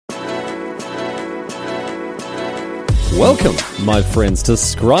Welcome, my friends, to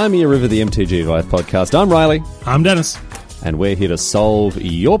Scrimey River, the MTG Vice podcast. I'm Riley. I'm Dennis. And we're here to solve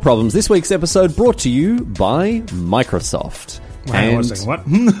your problems. This week's episode brought to you by Microsoft. Hang on a second, what?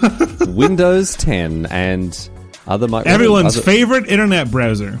 Windows 10 and other... Everyone's favorite internet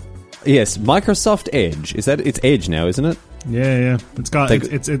browser. Yes, Microsoft Edge. It's Edge now, isn't it? Yeah. It's got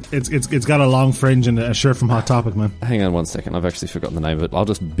a long fringe and a shirt from Hot Topic, man. Hang on one second. I've actually forgotten the name of it. I'll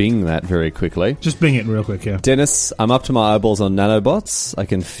just bing that very quickly. Just bing it real quick, yeah. Dennis, I'm up to my eyeballs on nanobots. I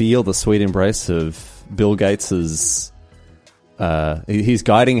can feel the sweet embrace of Bill Gates's his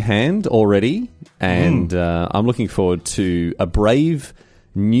guiding hand already, and I'm looking forward to a brave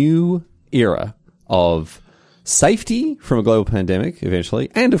new era of safety from a global pandemic eventually,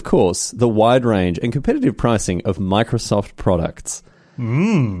 and of course the wide range and competitive pricing of Microsoft products.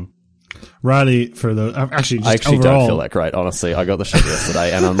 Riley, for the I actually don't feel that great, honestly. I got the shot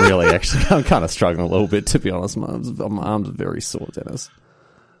yesterday, and I'm kind of struggling a little bit, to be honest. My arms are very sore, Dennis.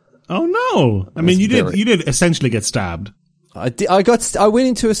 Oh no! I mean, you did essentially get stabbed. I went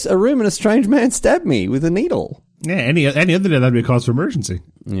into a room and a strange man stabbed me with a needle. Yeah, any other day that'd be a cause for emergency.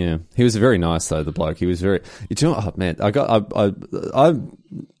 Yeah, he was very nice though. The bloke, he was very. You know, oh man, I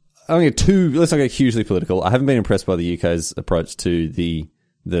only get two. Let's not get hugely political. I haven't been impressed by the UK's approach to the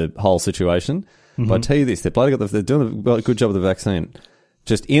whole situation. But I tell you this, they're doing a good job with the vaccine.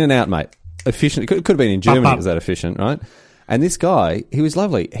 Just in and out, mate. Efficient. It could have been in Germany. It was that efficient, right? And this guy, he was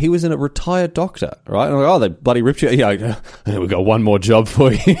lovely. He was a retired doctor, right? And I'm like, oh, they bloody ripped you. Yeah, we've got one more job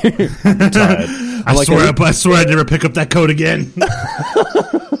for you. I'm retired. I swear I'd never pick up that coat again.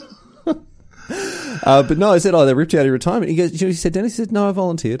 But no, I said, they ripped you out of your retirement. He said, Dennis, he said, no, I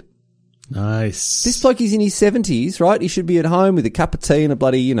volunteered. Nice. This bloke is in his 70s, right? He should be at home with a cup of tea and a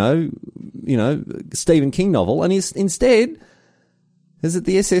bloody, Stephen King novel. And he's instead... is it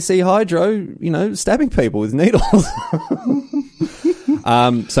the SSE Hydro, stabbing people with needles?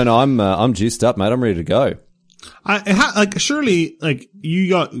 So no, I'm juiced up, mate. I'm ready to go. Surely, you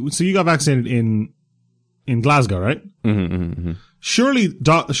got vaccinated in Glasgow, right? Mm-hmm. Surely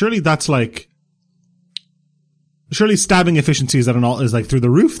that's surely stabbing efficiency is through the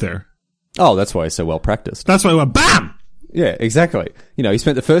roof there. Oh, that's why he's so well practiced. That's why he went BAM! Yeah, exactly. He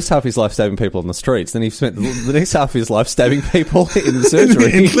spent the first half of his life stabbing people on the streets. Then he spent the next half of his life stabbing people in the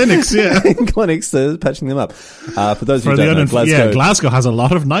surgery. in clinics, yeah. In clinics, patching them up. For those who don't know, Glasgow has a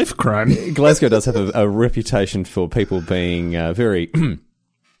lot of knife crime. Glasgow does have a reputation for people being very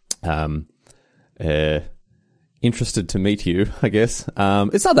interested to meet you, I guess.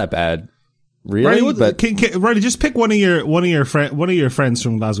 It's not that bad. Really? Riley, just pick one of your friends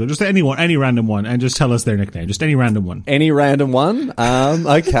from Glasgow, just any random one, and just tell us their nickname. Just any random one. Any random one?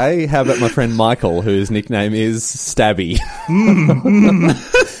 Okay. How about my friend Michael, whose nickname is Stabby?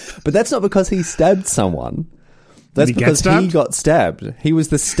 But that's not because he stabbed someone. That's because he got stabbed. He was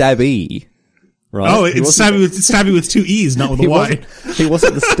the stabby. Right? Oh, it's stabby with two E's, not with a Y. He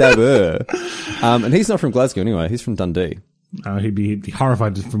wasn't the stabber. And he's not from Glasgow anyway. He's from Dundee. He'd be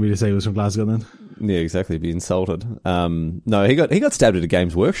horrified for me to say he was from Glasgow then. Yeah, exactly. He'd be insulted. No, he got stabbed at a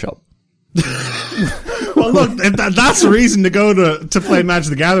Games Workshop. Well, look, that's a reason to go to play Magic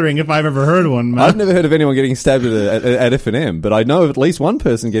the Gathering if I've ever heard one, man. I've never heard of anyone getting stabbed at F&M, but I know of at least one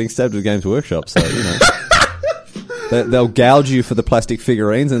person getting stabbed at a Games Workshop, so, They'll gouge you for the plastic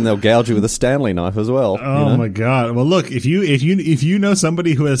figurines, and they'll gouge you with a Stanley knife as well. Oh my god! Well, look, if you know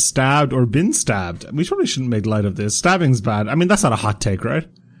somebody who has stabbed or been stabbed, we probably shouldn't make light of this. Stabbing's bad. I mean, that's not a hot take, right?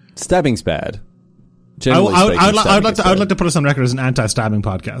 Stabbing's bad. I'd like to put us on record as an anti-stabbing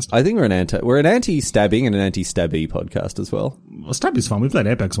podcast. I think we're an anti-stabbing and an anti-stabby podcast as well. Well, Stabby's fun. We played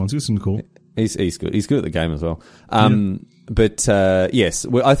Apex once. He was cool. He's good. He's good at the game as well. But yes,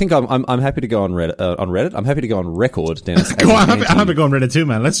 I think I'm happy to go on Reddit. I'm happy to go on record, Dennis. I'm happy to go on Reddit too,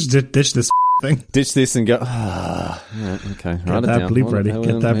 man. Let's just ditch this thing. Ditch this and go. Okay, Get that bleep ready.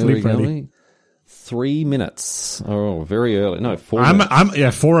 Get that bleep ready. 3 minutes. Oh, very early. No, 4. I'm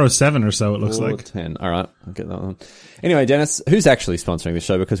 4:07 or so. It looks like 10. All right, I'll get that one. Anyway, Dennis, who's actually sponsoring this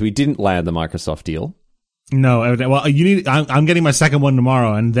show because we didn't land the Microsoft deal? No, well, I'm getting my second one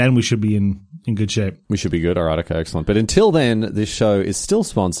tomorrow, and then we should be in good shape. We should be good. All right, okay, excellent. But until then, this show is still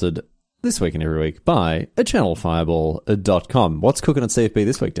sponsored this week and every week by channelfireball.com. What's cooking at CFB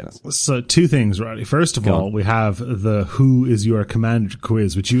this week, Dennis? So, two things, Roddy. First of all, we have the Who is Your Commander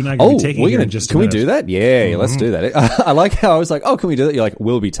quiz, which you and I are going to be taking in just a minute. Can we do that? Yeah, let's do that. I like how I was like, can we do that? You're like,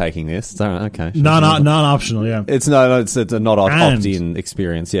 we'll be taking this. It's all right, okay. Non-optional, yeah. It's a not opt-in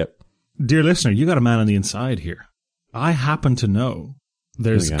experience, yep. Dear listener, you got a man on the inside here. I happen to know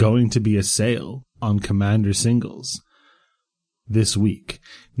there's going to be a sale on Commander singles this week.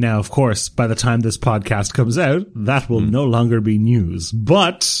 Now, of course, by the time this podcast comes out, that will no longer be news.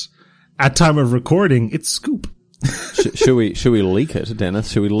 But at time of recording, it's scoop. Should we leak it,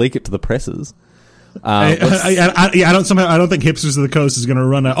 Dennis? Should we leak it to the presses? I don't think Hipsters of the Coast is going to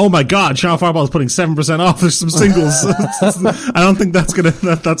run oh my god, Channel Fireball is putting 7% off. There's some singles. I don't think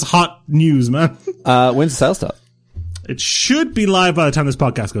that's hot news, man. When's the sale start? It should be live by the time this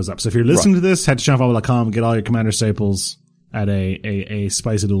podcast goes up. So if you're listening to this, head to channelfireball.com, get all your Commander staples at a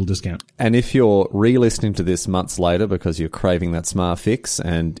spicy little discount. And if you're re-listening to this months later because you're craving that smart fix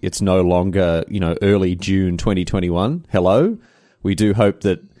and it's no longer, early June 2021, hello. We do hope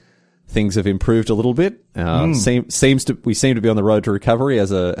that things have improved a little bit. We seem to be on the road to recovery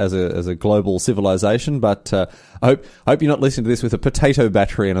as a global civilization. But I hope you're not listening to this with a potato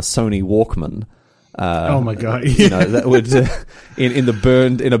battery and a Sony Walkman. Oh my god! That would in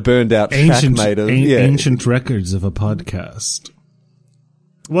a burned out shack made of ancient records of a podcast.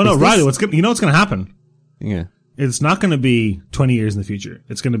 Well, no, Riley, what's going to happen? Yeah, it's not going to be 20 years in the future.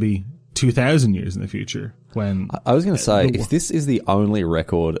 It's going to be 2,000 years in the future. When I was going to say, if this is the only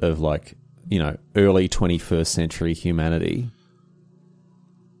record of early 21st century humanity,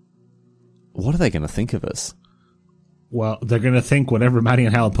 what are they going to think of us? Well, they're going to think whatever Maddie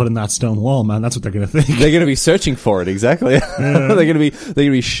and Hal put in that stone wall, man. That's what they're going to think. They're going to be searching for it, exactly. Yeah. they're going to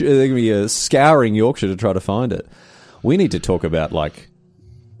be scouring Yorkshire to try to find it. We need to talk about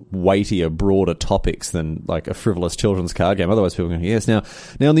weightier, broader topics than a frivolous children's card game. Otherwise, people are going, yes. Now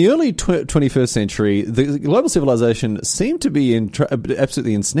in the early 21st century, the global civilization seemed to be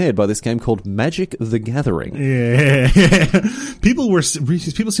absolutely ensnared by this game called Magic the Gathering. Yeah. People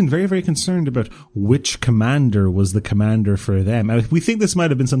seemed very, very concerned about which commander was the commander for them. And we think this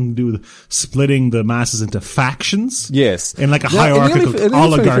might have been something to do with splitting the masses into factions. Yes. In a hierarchical,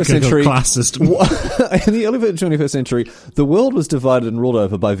 oligarchical class system. In the early 21st century, the world was divided and ruled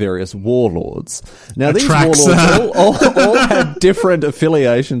over by various warlords. Now, these warlords all had different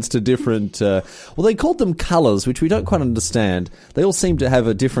affiliations to different... they called them colours, which we don't quite understand. They all seem to have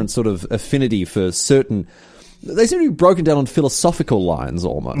a different sort of affinity for certain... They seem to be broken down on philosophical lines,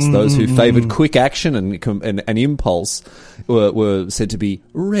 almost. Those who favoured quick action and impulse were said to be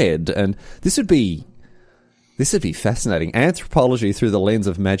red. And this would be fascinating. Anthropology through the lens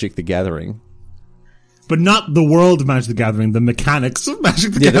of Magic the Gathering. But not the world of Magic the Gathering, the mechanics of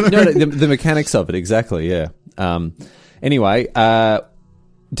Magic the Gathering. The mechanics of it, exactly, yeah. Anyway,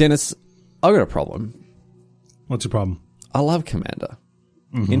 Dennis, I've got a problem. What's your problem? I love Commander.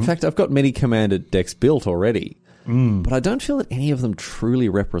 Mm-hmm. In fact, I've got many Commander decks built already, but I don't feel that any of them truly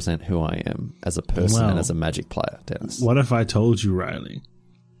represent who I am as a person and as a Magic player, Dennis. What if I told you, Riley,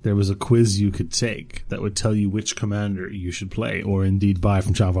 there was a quiz you could take that would tell you which Commander you should play, or indeed buy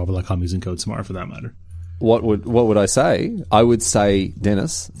from channelfireball.com using code SMART for that matter? What would I say? I would say,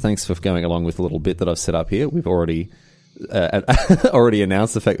 Dennis, thanks for going along with the little bit that I've set up here. We've already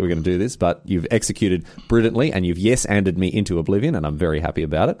announced the fact that we're going to do this, but you've executed brilliantly and you've yes-anded me into oblivion, and I'm very happy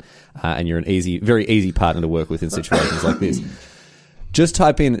about it. And you're very easy partner to work with in situations like this. Just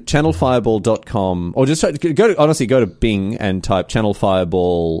type in channelfireball.com, or just go to Bing and type Channel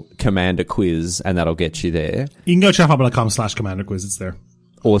Fireball Commander Quiz, and that'll get you there. You can go to channelfireball.com/Commander Quiz. It's there.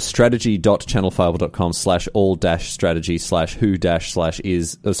 Or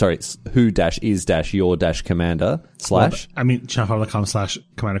strategy.channelfireball.com/all-strategy/who-is-your-commander/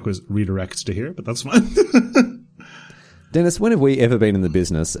 channelfireball.com/Commander Quiz redirects to here, but that's fine. Dennis, when have we ever been in the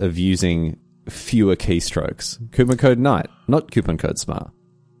business of using fewer keystrokes? Coupon code Knight, not coupon code SMART.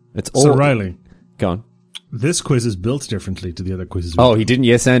 It's all... So, Riley. Go on. This quiz is built differently to the other quizzes. He didn't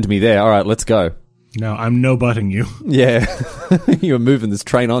yes-and me there. All right, let's go. No, I'm no-butting you. Yeah. You're moving this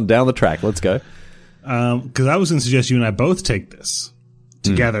train on down the track. Let's go. Because I was going to suggest you and I both take this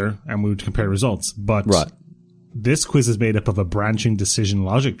together and we would compare results. But this quiz is made up of a branching decision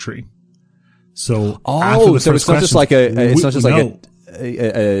logic tree. So it's not just like a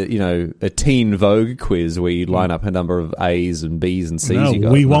teen Vogue quiz where you line up a number of A's and B's and C's. No,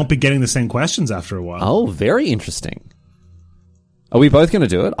 we won't be getting the same questions after a while. Oh, very interesting. Are we both going to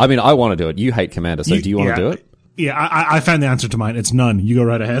do it? I mean, I want to do it. You hate Commander, so do you want to do it? Yeah, I found the answer to mine. It's none. You go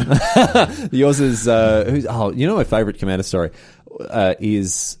right ahead. Yours is, my favourite Commander story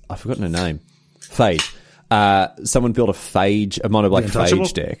is, I've forgotten her name, Phage. Someone built a monoblack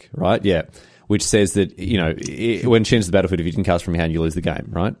Phage deck, right? Yeah. Which says that, when she enters the battlefield, if you didn't cast from your hand, you lose the game,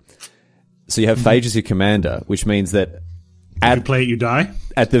 right? So you have Phage as your commander, which means that... If you play it, you die?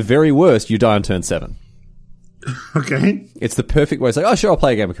 At the very worst, you die on turn 7. Okay. It's the perfect way. It's like, sure, I'll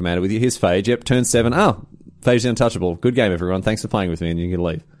play a game of Commander with you. Here's Phage. Yep, turn 7. Phage's untouchable. Good game, everyone. Thanks for playing with me, and you can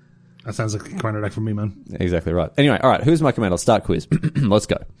leave. That sounds like a commander deck for me, man. Exactly right. Anyway, all right, who's my commander? I'll start quiz. Let's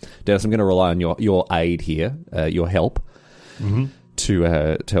go. Dennis, I'm going to rely on your aid here, your help,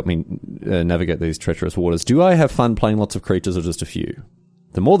 to help me navigate these treacherous waters. Do I have fun playing lots of creatures or just a few?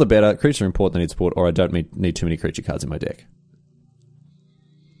 The more the better. Creatures are important, they need support, or I don't need too many creature cards in my deck.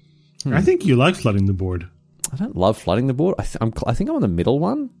 I think you like flooding the board. I don't love flooding the board. I think I'm on the middle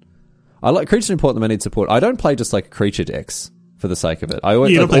one. I like creatures are important, they need support. I don't play just like creature decks for the sake of it. I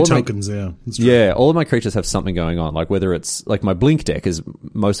always, you don't play all tokens, yeah. That's true. Yeah, all of my creatures have something going on. Like whether it's like my Blink deck is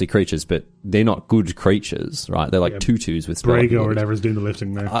mostly creatures, but they're not good creatures, right? They're like 2/2s with spell. Brago or whatever's doing the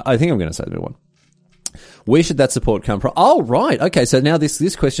lifting there. I think I'm going to say the middle one. Where should that support come from? Oh, right. Okay, so now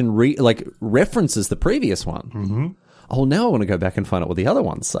this question references the previous one. Mm-hmm. Oh, now I want to go back and find out what the other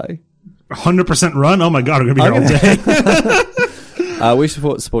ones say. 100% run? Oh my god, I'm going to be here all day. Where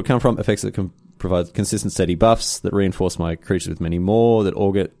should support come from? Effects that can provide consistent, steady buffs that reinforce my creatures with many more, that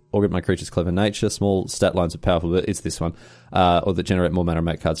augment my creatures' clever nature, small stat lines are powerful, but it's this one, or that generate more mana and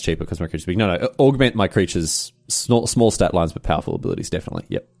make cards cheaper because my creatures are big. No, augment my creatures' small stat lines but powerful abilities, definitely.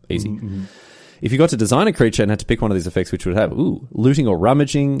 Yep, easy. Mm-hmm. If you got to design a creature and had to pick one of these effects, which would have, looting or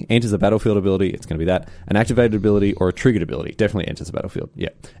rummaging, enters the battlefield ability, it's going to be that, an activated ability or a triggered ability, definitely enters the battlefield, yeah.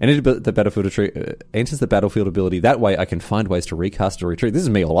 Enters the battlefield ability, that way I can find ways to recast or retreat. This is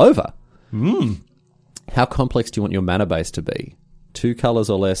me all over. How complex do you want your mana base to be? 2 colours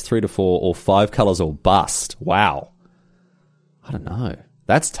or less, 3 to 4, or 5 colours or bust? Wow. I don't know.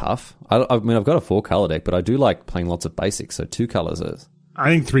 That's tough. I mean, I've got a 4 colour deck, but I do like playing lots of basics, so 2 colours is... I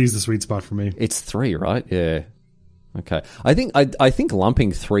think 3 is the sweet spot for me. It's 3, right? Yeah. Okay. I think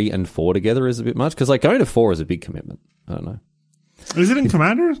lumping 3 and 4 together is a bit much, because like going to 4 is a big commitment. I don't know. Is it in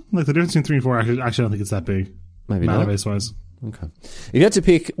Commander? Like the difference between 3 and 4, actually, I don't think it's that big. Maybe mana not. base wise. Okay. If you had to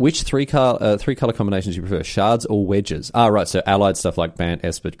pick which three color combinations you prefer, shards or wedges? Right. So allied stuff like Bant,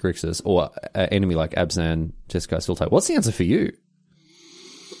 Esprit, Grixis, or enemy like Abzan, Jeskai, Sultai. What's the answer for you?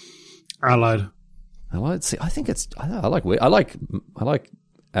 Allied. See, I think it's. I like Mardu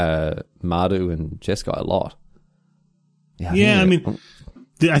and Jeskai a lot. Yeah, I mean,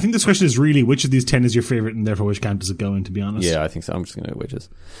 I think this question is really which of these 10 is your favorite, and therefore which camp does it go in? To be honest, yeah, I think so. I'm just going to go wedges.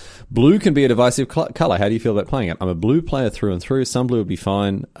 Blue can be a divisive color. How do you feel about playing it? I'm a blue player through and through. Some blue would be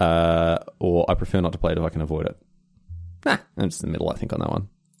fine, or I prefer not to play it if I can avoid it. I'm just in the middle, I think, on that one.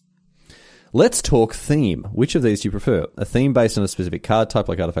 Let's talk theme. Which of these do you prefer? A theme based on a specific card type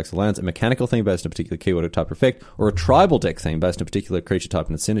like artifacts or lands, a mechanical theme based on a particular keyword or type or effect, or a tribal deck theme based on a particular creature type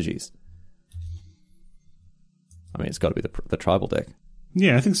and its synergies? I mean, it's got to be the tribal deck.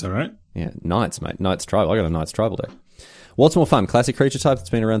 Yeah, I think so, right? Yeah, Knights, mate. Knights tribal. I got a Knights tribal deck. What's more fun? Classic creature type that's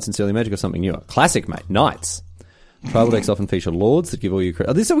been around since early Magic or something newer? Classic, mate. Knights. Tribal decks often feature lords that give all your...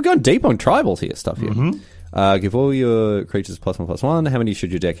 So we're going deep on tribals here, stuff here. Mm-hmm. Give all your creatures +1/+1. How many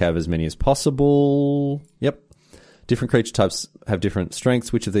should your deck have? As many as possible. Yep. Different creature types have different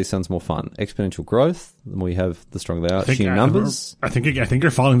strengths. Which of these sounds more fun? Exponential growth. The more you have, the stronger they are. Sheer numbers. I think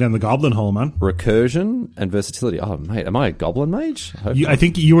you're falling down the goblin hole, man. Recursion and versatility. Oh, mate, am I a goblin mage? I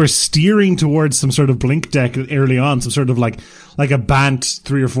think you were steering towards some sort of blink deck early on, some sort of like a Bant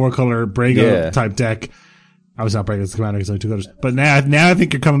 3 or 4 color Brago type deck. I was not Brago as the commander because I had 2 colors. But now I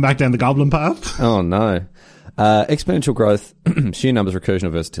think you're coming back down the goblin path. Oh, no. Exponential growth, sheer numbers, recursion, or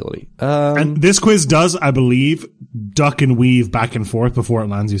versatility. And this quiz does, I believe, duck and weave back and forth before it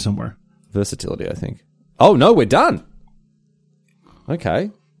lands you somewhere. Versatility, I think. Oh, no, we're done.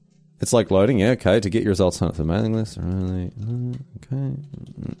 Okay. It's like loading, yeah, okay. To get your results on the mailing list. Okay.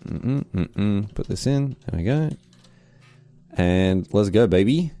 Put this in. There we go. And let's go,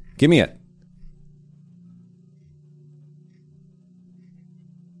 baby. Give me it.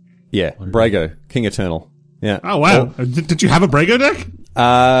 Yeah, Brago, King Eternal. Yeah. Oh, wow. Did you have a Brago deck?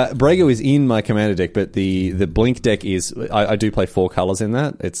 Brago is in my commander deck, but the Blink deck is... I do play 4 colours in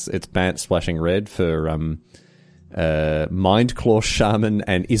that. It's Bant splashing red for Mindclaw Shaman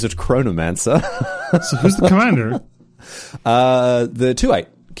and Is It Chronomancer? So who's the commander? The 2/8.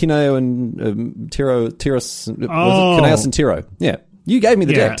 Kineo and Tyros... Kineos and Tyro. Yeah. You gave me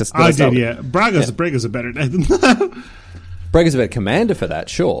the deck. I did, yeah. Brago's a better deck than that. Brago's a better commander for that,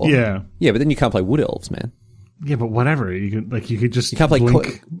 sure. Yeah. Yeah, but then you can't play Wood Elves, man. Yeah, but whatever. You could just... You can't play...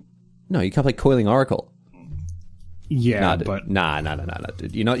 No, you can't play Coiling Oracle. Yeah, but... Nah,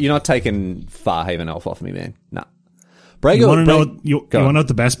 dude. You're not taking Farhaven Elf off me, man. Nah. Brago... You want to know what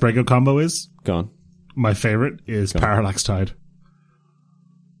the best Brago combo is? Go on. My favorite is Parallax Tide.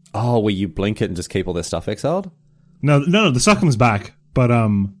 Oh, where you blink it and just keep all their stuff exiled? No, the stuff comes back, but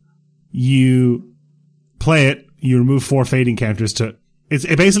you play it, you remove 4 fading counters to...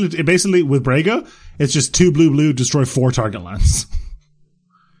 It basically with Brago, it's just 2 blue, destroy 4 target lands.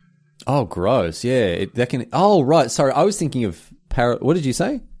 Oh, gross. Yeah, that can. Oh, right. Sorry, I was thinking of What did you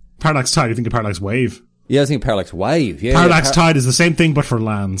say? Parallax Tide. You think of Parallax Wave? Yeah, I was thinking Parallax Wave. Yeah, Parallax Tide is the same thing, but for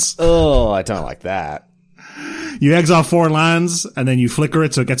lands. Oh, I don't like that. You exile 4 lands, and then you flicker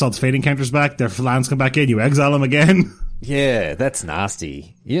it so it gets all its fading counters back. Their lands come back in. You exile them again. Yeah, that's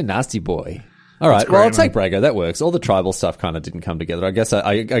nasty. You're a nasty boy. All right, well, I'll take Brago. That works. All the tribal stuff kind of didn't come together. I guess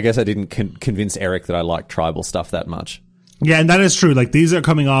I didn't convince Eric that I like tribal stuff that much. Yeah, and that is true. Like, these are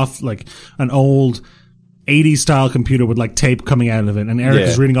coming off like an old 80s style computer with like tape coming out of it, and Eric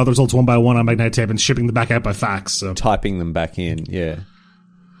is reading all the results one by one on magnetic tape and shipping them back out by fax. So typing them back in. Yeah.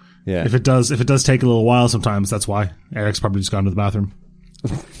 Yeah. If it does take a little while sometimes, that's why. Eric's probably just gone to the bathroom.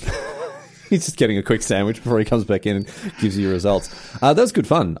 He's just getting a quick sandwich before he comes back in and gives you your results. That was good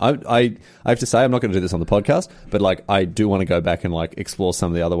fun. I have to say, I'm not going to do this on the podcast, but like I do want to go back and like explore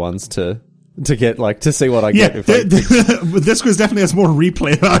some of the other ones to get like to see what I get. This quiz definitely has more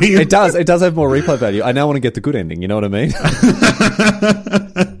replay value. It does have more replay value. I now want to get the good ending. You know what I mean?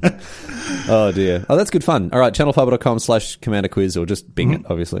 Oh dear. Oh, that's good fun. All right, channelfiber.com/commander quiz, or just Bing it.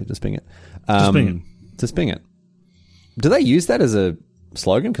 Obviously, just Bing it. Just Bing it. Do they use that as a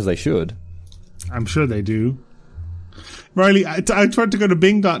slogan? Because they should. I'm sure they do. Riley, I tried to go to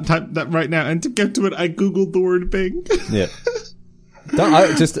Bing. Type that right now, and to get to it, I googled the word Bing. Yeah.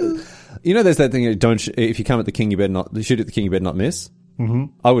 There's that thing. If you come at the king, you better not shoot at the king. You better not miss. Mm-hmm.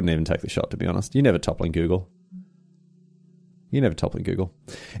 I wouldn't even take the shot, to be honest. You're never toppling Google.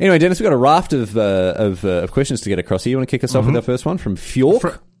 Anyway, Dennis, we've got a raft of questions to get across here. You want to kick us off with our first one from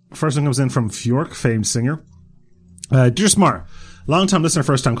Fjork? First one comes in from Fjork, famed singer. Dear Smar, long-time listener,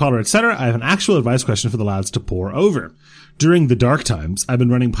 first-time caller, etc. I have an actual advice question for the lads to pore over. During the dark times, I've been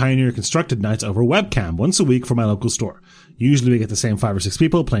running Pioneer Constructed Nights over webcam once a week for my local store. Usually we get the same 5 or 6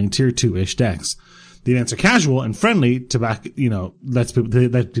 people playing tier 2-ish decks. The events are casual and friendly to let people do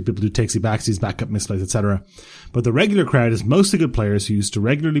takesy backsies, backup misplays, etc. But the regular crowd is mostly good players who used to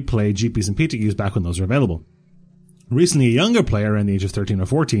regularly play GPs and PTQs back when those were available. Recently, a younger player around the age of 13 or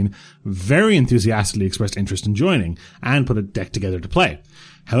 14 very enthusiastically expressed interest in joining and put a deck together to play.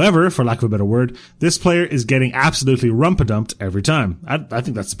 However, for lack of a better word, this player is getting absolutely rumpa-dumped every time. I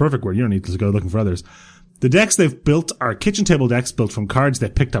think that's the perfect word. You don't need to go looking for others. The decks they've built are kitchen table decks built from cards they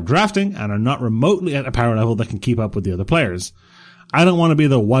picked up drafting and are not remotely at a power level that can keep up with the other players. I don't want to be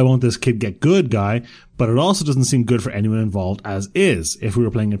the why won't this kid get good guy, but it also doesn't seem good for anyone involved as is. If we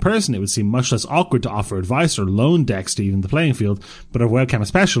were playing in person, it would seem much less awkward to offer advice or loan decks to even the playing field, but over webcam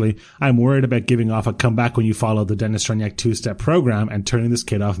especially, I'm worried about giving off a comeback when you follow the Dennis Troniak 2-step program and turning this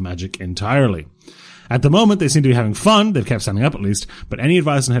kid off Magic entirely. At the moment, they seem to be having fun. They've kept standing up at least, but any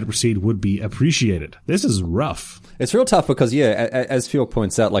advice on how to proceed would be appreciated. This is rough. It's real tough because, as Fjork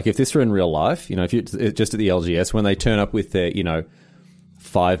points out, like if this were in real life, if you just at the LGS, when they turn up with their,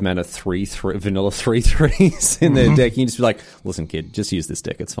 5-mana 3/3 vanilla 3/3s in their deck, you can just be like, listen, kid, just use this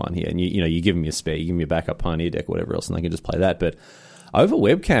deck. It's fine here. And you give them your spare, you give them your backup Pioneer deck, whatever else, and they can just play that. But over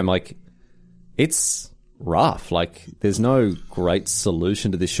webcam, like, it's rough. Like, there's no great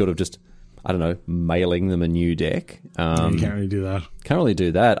solution to this short of just, I don't know, mailing them a new deck. You can't really do that. Can't really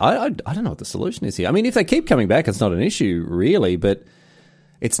do that. I don't know what the solution is here. I mean, if they keep coming back, it's not an issue, really, but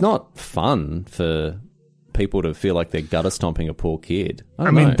it's not fun for people to feel like they're gutter stomping a poor kid. I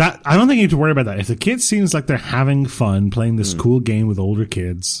don't think you need to worry about that. If the kid seems like they're having fun playing this cool game with older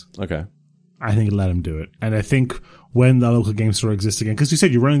kids, okay, I think let them do it. And I think when the local game store exists again, because you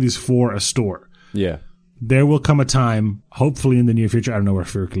said you're running these for a store. Yeah. There will come a time, hopefully in the near future, I don't know where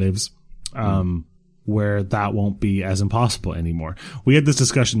Firk lives, where that won't be as impossible anymore. We had this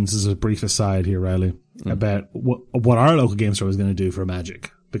discussion, this is a brief aside here, Riley, about what our local game store was going to do for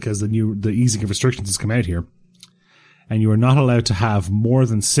Magic, because the easing of restrictions has come out here, and you are not allowed to have more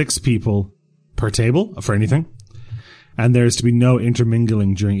than 6 people per table for anything, and there's to be no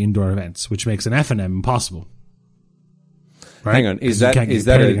intermingling during indoor events, which makes an F&M impossible. Right? Hang on, is that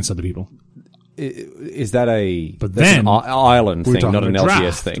against other people? Is that an island thing, not an draft.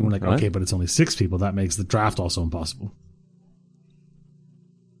 LGS thing? And we're like, right? okay, but it's only 6 people. That makes the draft also impossible.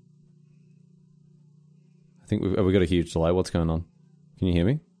 I think we got a huge delay. What's going on? Can you hear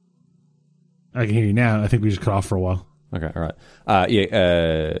me? I can hear you now. I think we just cut off for a while. Okay, all right.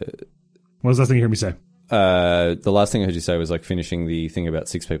 What was the last thing you heard me say? The last thing I heard you say was like finishing the thing about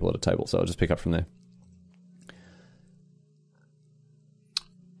 6 people at a table, so I'll just pick up from there.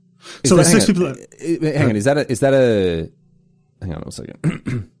 So the 6 people. Hang on. Is that a? Hang on a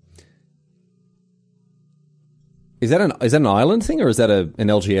second. Is that an Ireland thing or is that an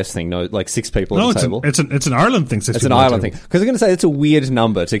LGS thing? No, like 6 people at the table. It's an Ireland thing. It's an Ireland thing because I'm going to say it's a weird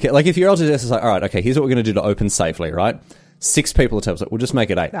number to get. Like if your LGS is like, all right, okay, here's what we're going to do to open safely, right? 6 people at the table. We'll just make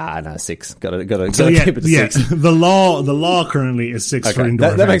it 8. No, 6. Got to keep it to 6. The law currently is 6 for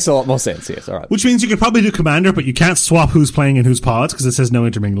indoor. That makes a lot more sense. Yes, all right. Which means you could probably do Commander, but you can't swap who's playing in whose pods because it says no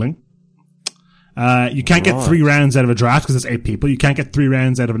intermingling. You can't get 3 rounds out of a draft because it's 8 people. You can't get 3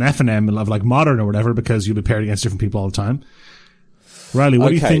 rounds out of an F&M of like Modern or whatever because you'll be paired against different people all the time. Riley, what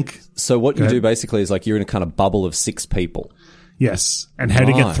do you think? So what you do basically is like you're in a kind of bubble of 6 people. Yes, and how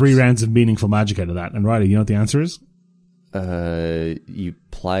to get 3 rounds of meaningful Magic out of that. And Riley, you know what the answer is? You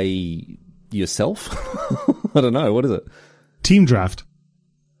play yourself? I don't know. What is it? Team draft.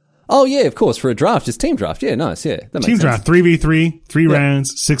 Oh, yeah, of course. For a draft, it's team draft. Yeah, nice. Yeah, that makes team sense. Draft, 3v3, 3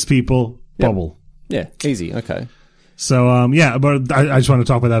 rounds, 6 people, bubble. Yeah, easy. Okay. So, but I just want to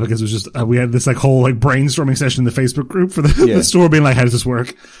talk about that because it was just, we had this like whole like brainstorming session in the Facebook group for the store being like, how does this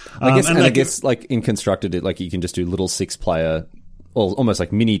work? I guess like in Constructed, like you can just do little 6-player, or almost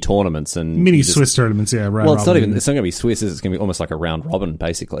like mini tournaments and mini Swiss tournaments. Yeah. Well, it's not going to be Swiss. It's going to be almost like a round robin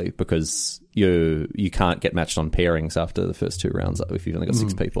basically because you can't get matched on pairings after the first 2 rounds if you've only got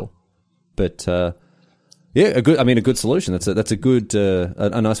 6 people. But, a good solution. That's a good,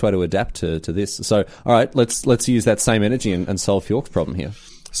 a nice way to adapt to this. So, all right, let's use that same energy and solve Fjork's problem here.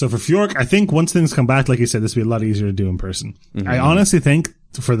 So for Fjork, I think once things come back, like you said, this will be a lot easier to do in person. Mm-hmm. I honestly think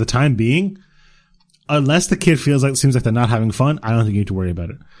for the time being, unless the kid seems like they're not having fun, I don't think you need to worry about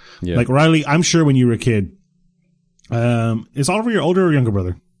it. Yeah. Like Riley, I'm sure when you were a kid, is Oliver your older or younger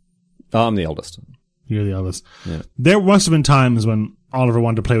brother? I'm the eldest. You're the eldest. Yeah. There must have been times when Oliver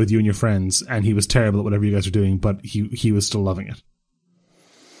wanted to play with you and your friends, and he was terrible at whatever you guys were doing, but he was still loving it.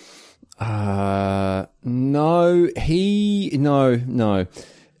 No.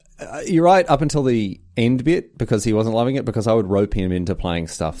 You're right up until the end bit because he wasn't loving it because I would rope him into playing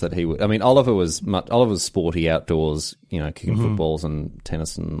stuff that he would. I mean, Oliver was sporty outdoors, kicking footballs and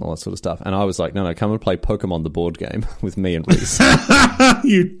tennis and all that sort of stuff. And I was like, no, come and play Pokemon the board game with me and Reese.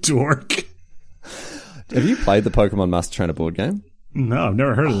 You dork. Have you played the Pokemon Master Trainer board game? No, I've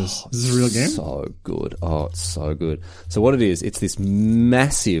never heard of this. Is this a real game? So good. Oh, it's so good. So what it is, it's this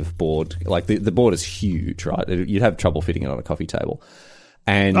massive board. Like the board is huge, right? You'd have trouble fitting it on a coffee table.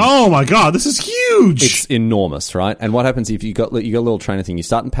 And oh my god, this is huge! It's enormous, right? And what happens if you got a little trainer thing? You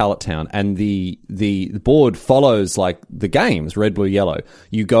start in Pallet Town, and the board follows like the games, red, blue, yellow.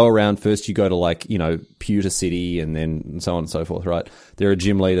 You go around first. You go to Pewter City, and then so on and so forth, right? There are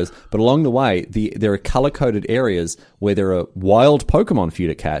gym leaders, but along the way, there are color coded areas where there are wild Pokemon for you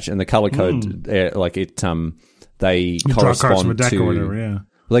to catch, and the color code they correspond to or whatever, yeah.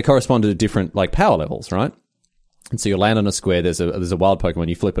 They correspond to different like power levels, right? And so you land on a square, there's a wild Pokemon,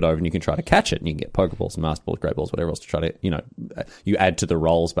 you flip it over and you can try to catch it and you can get Pokeballs and Master Balls, Great Balls, whatever else to try to, you add to the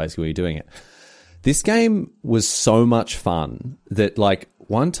rolls basically when you're doing it. This game was so much fun that like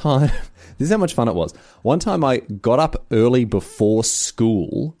one time, this is how much fun it was. One time I got up early before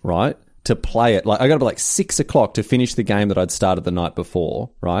school, right, to play it. Like I got up at like 6 o'clock to finish the game that I'd started the night before,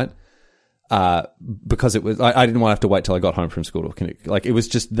 right? Because it was, I didn't want to have to wait till I got home from school to connect. Like, it was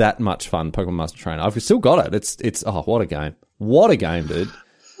just that much fun, Pokemon Master Trainer. I've still got it. It's, what a game. What a game, dude.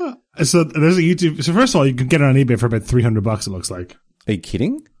 So there's a YouTube, so first of all, you can get it on eBay for about $300, it looks like. Are you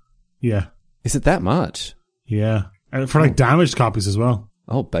kidding? Yeah. Is it that much? Yeah. And for like damaged copies as well.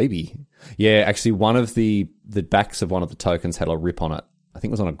 Oh, baby. Yeah, actually, one of the backs of one of the tokens had a rip on it. I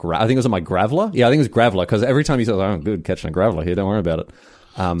think it was on my Graveler. Yeah, I think it was Graveler, because every time you said, oh, good, catching a Graveler here, don't worry about it.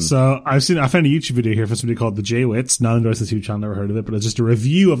 So I found a YouTube video here from somebody called the J-Wits, not endorsed this YouTube channel, never heard of it, but it's just a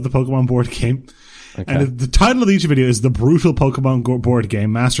review of the Pokemon board game. Okay. And the title of the YouTube video is The Brutal Pokemon Board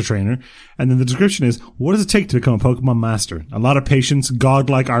Game Master Trainer. And then the description is, what does it take to become a Pokemon Master? A lot of patience,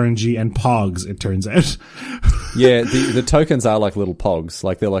 godlike RNG, and Pogs, it turns out. Yeah, the tokens are like little Pogs.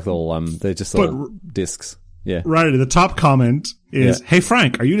 Like they're like little, they're just little discs. Yeah. Right. The top comment is, Hey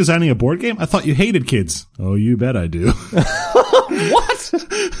Frank, are you designing a board game? I thought you hated kids. Oh, you bet I do. What?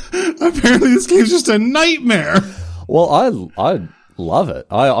 Apparently this game's just a nightmare. Well, I love it.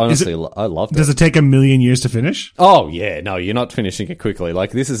 I honestly, I loved it. Does it take 1,000,000 years to finish? Oh yeah, no, you're not finishing it quickly.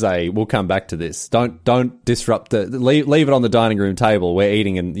 Like this is we'll come back to this. Don't disrupt leave it on the dining room table. We're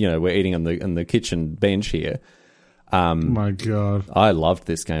eating on the kitchen bench here. My God. I loved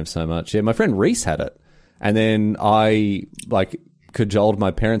this game so much. Yeah, my friend Reese had it. And then I cajoled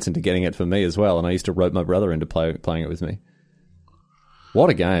my parents into getting it for me as well, and I used to rope my brother into playing it with me. What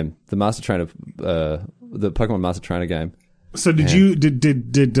a game! The Master Trainer, the Pokemon Master Trainer game. So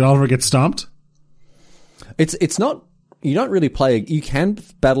did Oliver get stomped? It's not. You don't really play. You can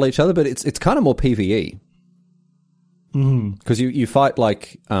battle each other, but it's kind of more PvE. Because you fight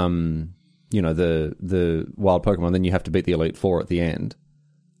like the wild Pokemon, then you have to beat the Elite Four at the end.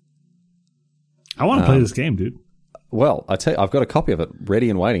 I want to play this game, dude. Well, I tell you, I've got a copy of it ready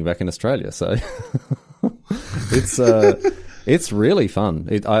and waiting back in Australia, so it's really fun.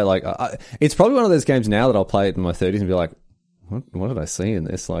 It's probably one of those games now that I'll play it in my 30s and be like, what did I see in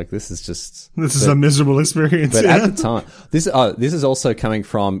this? Like, this is a miserable experience. But at the time, this is also coming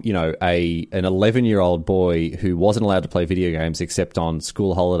from, you know, an 11-year-old boy who wasn't allowed to play video games except on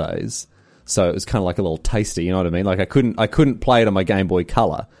school holidays. So it was kind of like a little taster, you know what I mean? Like, I couldn't play it on my Game Boy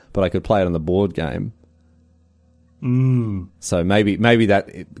Color, but I could play it on the board game. So maybe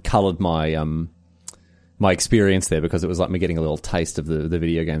that coloured my my experience there, because it was like me getting a little taste of the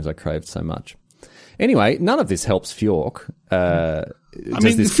video games I craved so much. Anyway, none of this helps Fjork.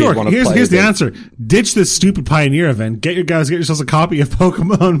 Fjork, here's the answer. Ditch this stupid Pioneer event. Get yourselves a copy of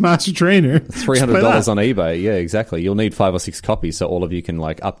Pokemon Master Trainer. $300 on eBay. Yeah, exactly. You'll need 5 or 6 copies so all of you can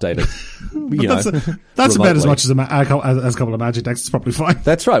like update it. That's about as much as a couple of Magic decks. It's probably fine.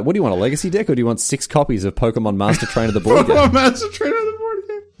 That's right. What do you want, a Legacy deck, or do you want 6 copies of Pokemon Master Trainer the board game? Pokemon Master Trainer the board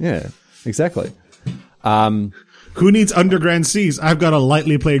game. Yeah, exactly. Who needs Underground Seas? I've got a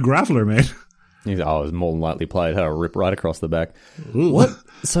lightly played Grappler, mate. It was more than lightly played. Had a rip right across the back. Ooh. What?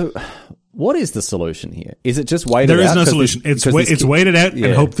 So, what is the solution here? Is it just wait it out? There is no solution. It's wait it out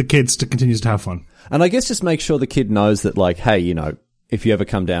and hope the kids continues to have fun. And I guess just make sure the kid knows that, like, hey, you know, if you ever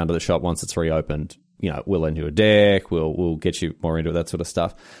come down to the shop once it's reopened, you know, we'll lend you a deck. We'll get you more into it, that sort of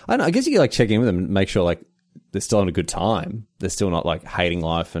stuff. I don't know. I guess you can like check in with them and make sure like they're still having a good time. They're still not like hating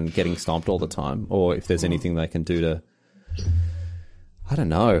life and getting stomped all the time. Or if there's anything they can do to, I don't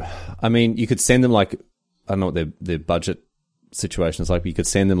know. I mean, you could send them like, I don't know what their budget situation is like, but you could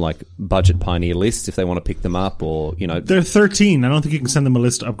send them like budget Pioneer lists if they want to pick them up, or, you know. They're 13. I don't think you can send them a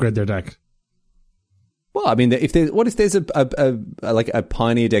list to upgrade their deck. Well, I mean, what if there's a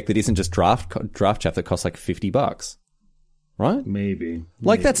Pioneer deck that isn't just draft chaff that costs like $50, right? Maybe.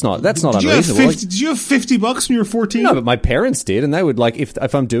 Like that's not unreasonable. Did you have $50 when you were 14? No, but my parents did, and they would like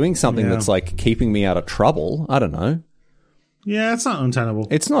if I'm doing something that's like keeping me out of trouble. I don't know. Yeah, it's not untenable.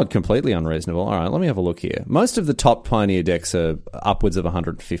 It's not completely unreasonable. All right, let me have a look here. Most of the top Pioneer decks are upwards of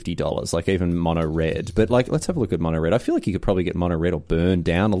 $150, like even Mono Red. But like, let's have a look at Mono Red. I feel like you could probably get Mono Red or Burn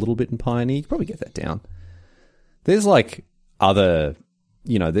down a little bit in Pioneer. You could probably get that down. There's like other,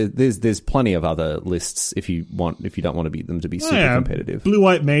 you know, there's plenty of other lists if you don't want to be them to be super competitive. Blue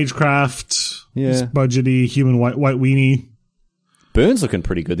White Magecraft, budgety Human White Weenie. Burn's looking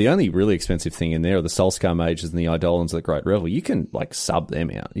pretty good. The only really expensive thing in there are the Soulscar Mages and the Eidolons of the Great Revel. You can like sub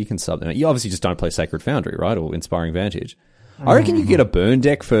them out. You obviously just don't play Sacred Foundry, right, or Inspiring Vantage. I reckon you get a Burn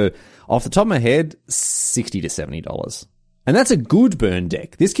deck for, off the top of my head, $60 to $70. And that's a good Burn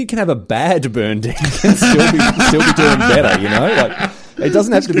deck. This kid can have a bad Burn deck and still be doing better, you know? Like, it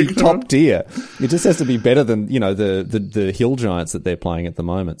doesn't have to be top tier. It just has to be better than, you know, the Hill Giants that they're playing at the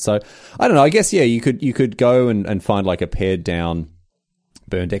moment. So, I don't know. I guess, yeah, you could go and find like a pared down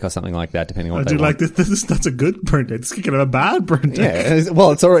Burn deck or something like that, depending on what they want. That's a good Burn deck. This kid can have a bad Burn deck. Yeah,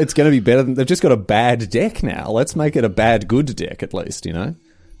 well, it's all right. It's going to be better than, they've just got a bad deck now. Let's make it a bad good deck at least, you know?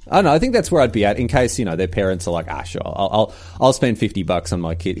 I don't know. I think that's where I'd be at in case, you know, their parents are like, sure, I'll spend $50 on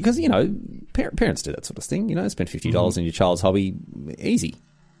my kid. Because, you know, parents do that sort of thing, you know, spend $50 on your child's hobby. Easy.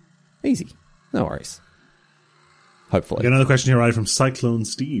 No worries. Hopefully. I got another question here right from Cyclone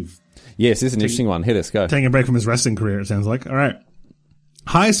Steve. Yes, this is an interesting one. Hit us, go. Taking a break from his wrestling career, it sounds like. All right.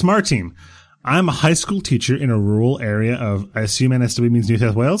 Hi, Smart Team. I'm a high school teacher in a rural area of, I assume NSW means New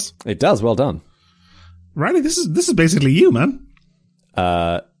South Wales? It does. Well done. Riley, this is basically you, man.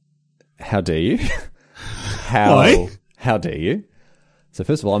 How dare you? Why? How dare you? So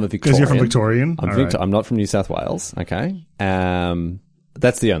first of all, I'm a Victorian. Because you're from Victorian? I'm not from New South Wales, okay?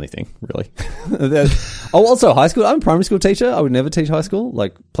 That's the only thing, really. Also high school. I'm a primary school teacher. I would never teach high school.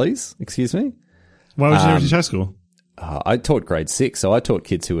 Like, please, excuse me. Why would you never teach high school? I taught grade 6, so I taught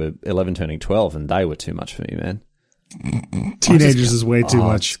kids who were 11 turning 12, and they were too much for me, man. Teenagers is way too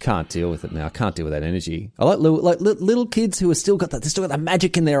much. I just can't deal with it now. I can't deal with that energy. I like little kids who are still got that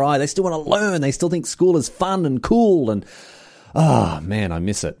magic in their eye. They still want to learn. They still think school is fun and cool, and man, I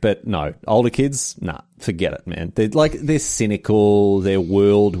miss it. But no, older kids, nah, forget it, man. They're cynical, they're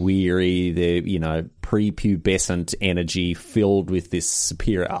world weary, they're, you know, prepubescent energy filled with this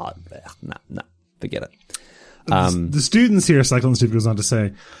superior. Nah, forget it. The students here, Cyclone Steve goes on to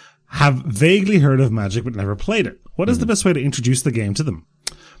say, have vaguely heard of Magic but never played it. What is the best way to introduce the game to them?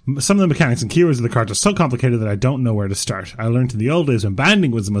 Some of the mechanics and keywords of the cards are so complicated that I don't know where to start. I learned in the old days when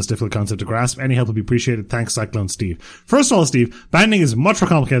banding was the most difficult concept to grasp. Any help would be appreciated. Thanks, Cyclone Steve. First of all, Steve, banding is much more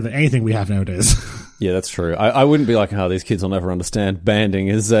complicated than anything we have nowadays. Yeah, that's true. I wouldn't be like, these kids will never understand. Banding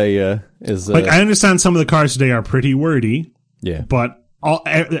is like, I understand some of the cards today are pretty wordy. Yeah. But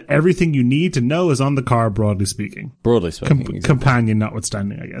everything you need to know is on the car, broadly speaking. Exactly. Companion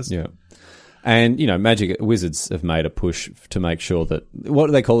notwithstanding, I guess. Yeah. And, Magic Wizards have made a push to make sure that, what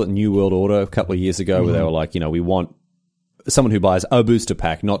do they call it, New World Order a couple of years ago, where they were like, we want someone who buys a booster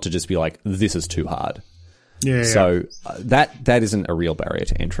pack not to just be like, this is too hard. Yeah. So that isn't a real barrier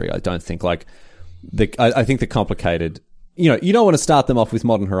to entry, I don't think. Like, I think the complicated, you don't want to start them off with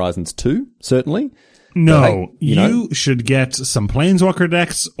Modern Horizons 2, certainly. No, but, you should get some Planeswalker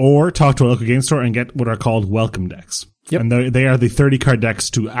decks or talk to a local game store and get what are called welcome decks. Yep. And they are the 30-card decks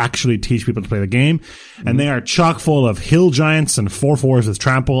to actually teach people to play the game. And they are chock full of hill giants and 4/4s with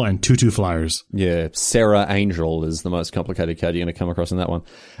trample and 2/2 flyers. Yeah, Sarah Angel is the most complicated card you're going to come across in that one.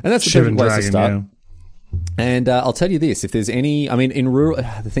 And that's the perfect place to start. Yeah. And I'll tell you this, if there's any, in rural,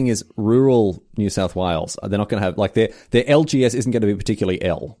 the thing is, rural New South Wales, they're not going to have, like, their LGS isn't going to be particularly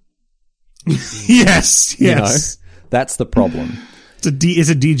L. Yes. That's the problem. It's a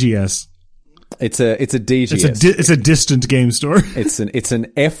DGS. It's a DGS. It's a distant game store. it's an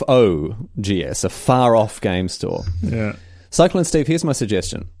FOGS, a far off game store. Yeah. Cyclone Steve, here's my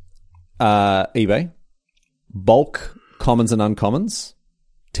suggestion. eBay, bulk commons and uncommons,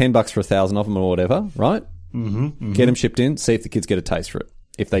 $10 for 1,000 of them or whatever, right? Mm-hmm. Get them shipped in. See if the kids get a taste for it.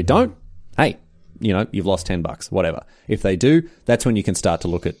 If they don't, hey, you've lost $10, whatever. If they do, that's when you can start to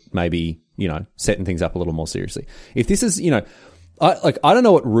look at maybe, setting things up a little more seriously. If this is, I don't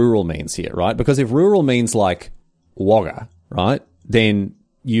know what rural means here, right? Because if rural means like Wagga, right, then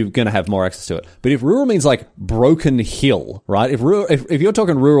you're going to have more access to it. But if rural means like Broken Hill, right? If you're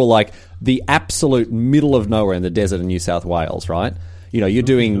talking rural, like the absolute middle of nowhere in the desert of New South Wales, right?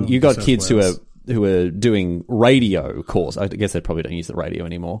 You got kids who are doing radio course. I guess they probably don't use the radio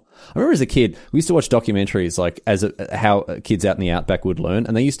anymore. I remember as a kid, we used to watch documentaries like how kids out in the outback would learn,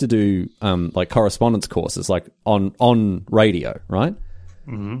 and they used to do like correspondence courses like on radio, right?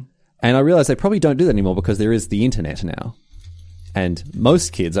 Mm-hmm. And I realized they probably don't do that anymore because there is the internet now, and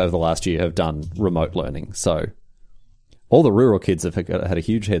most kids over the last year have done remote learning. So all the rural kids have had a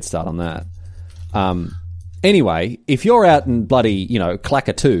huge head start on that. Anyway, if you're out in bloody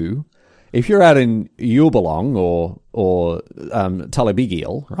Clackatoo, if you're out in Yulbulong or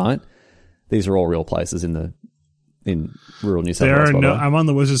Tullibigil, right? These are all real places in rural New South Wales. I'm on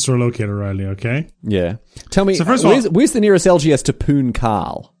the Wizard Store locator, Riley. Okay. Yeah. Tell me, so first of all, where's the nearest LGS to Poon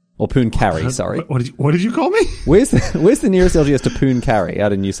Carl or Poon Carry? Sorry. What did you call me? Where's the nearest LGS to Poon Carry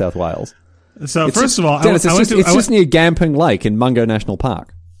out in New South Wales? So first of all, Dennis, it's just near Gamping Lake in Mungo National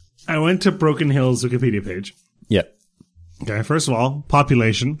Park. I went to Broken Hill's Wikipedia page. Yep. Okay. First of all,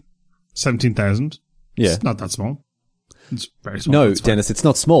 population. 17,000. Yeah. It's not that small. It's very small. No, Dennis, it's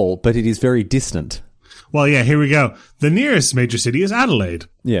not small, but it is very distant. Well, yeah, here we go. The nearest major city is Adelaide.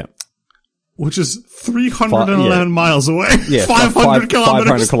 Yeah. Which is 311 miles away. Yeah. 500 kilometers.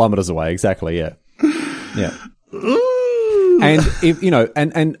 500 kilometers away, exactly, yeah. Yeah. Ooh. And if,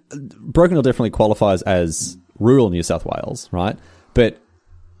 and Broken Hill definitely qualifies as rural New South Wales, right? But,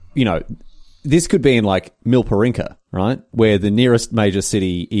 this could be in like Milparinka, right? Where the nearest major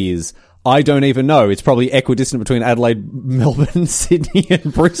city is, I don't even know. It's probably equidistant between Adelaide, Melbourne, Sydney,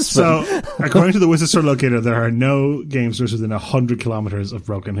 and Brisbane. So, according to the Wizard Store locator, there are no game stores within 100 kilometers of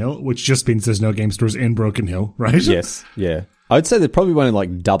Broken Hill, which just means there's no game stores in Broken Hill, right? Yes, yeah. I'd say there's probably one in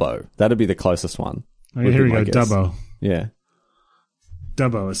like Dubbo. That'd be the closest one. Okay, here we go, guess. Dubbo. Yeah.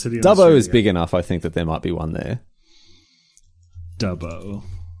 Dubbo, a city. Dubbo is big enough, I think, that there might be one there. Dubbo.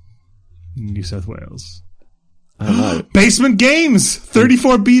 New South Wales. I don't know. Basement Games!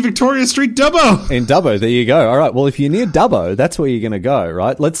 34B Victoria Street, Dubbo! In Dubbo, there you go. All right, well, if you're near Dubbo, that's where you're going to go,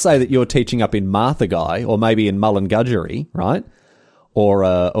 right? Let's say that you're teaching up in Marthaguy, or maybe in Mullingadgery, right? Or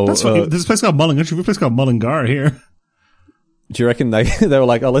there's a place called Mullingadgery, a place called Mullingar here. Do you reckon they were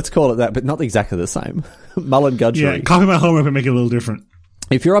like, let's call it that, but not exactly the same? Mullingadgery. Yeah, copy my homework and make it a little different.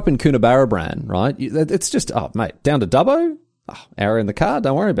 If you're up in Coonabarabran, right, it's just, mate, down to Dubbo? Hour in the car,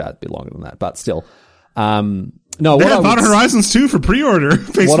 don't worry about it. A bit longer than that, but still. No, they have Modern Horizons 2 for pre-order.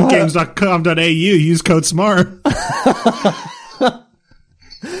 Basementgames.com.au. Use code SMART.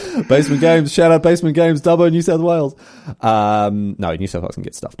 Basement Games. Shout out Basement Games. Dubbo, New South Wales. No, New South Wales can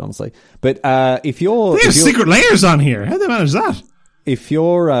get stuffed, honestly. But they have secret layers on here. How do they manage that? If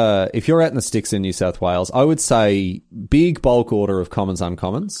you're out in the sticks in New South Wales, I would say big bulk order of commons,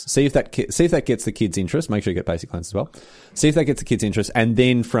 uncommons. See if that gets the kids' interest. Make sure you get basic lands as well. See if that gets the kids' interest, and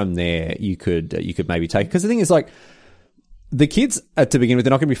then from there you could maybe take. Because the thing is, like, the kids to begin with,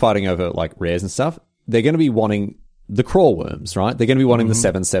 they're not going to be fighting over like rares and stuff. They're going to be wanting the crawl worms, right? They're going to be wanting the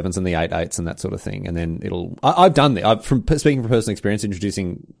 7/7s and the 8/8s and that sort of thing. And then I've done that. Speaking from personal experience,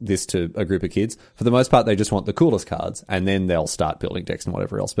 introducing this to a group of kids, for the most part, they just want the coolest cards, and then they'll start building decks and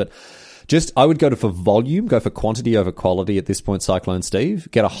whatever else. But I would go for volume, go for quantity over quality at this point, Cyclone Steve.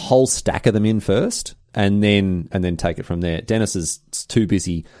 Get a whole stack of them in first, and then take it from there. Dennis is too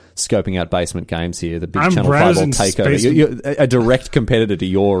busy scoping out basement games here. The big Channel 5 will take over. You're a direct competitor to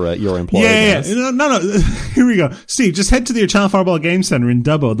your employer. Yeah. No. Here we go. Steve, just head to the Channel Fireball Game Centre in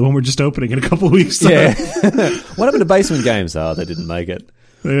Dubbo, the one we're just opening in a couple of weeks' time. Yeah. What happened to basement games? Oh, they didn't make it.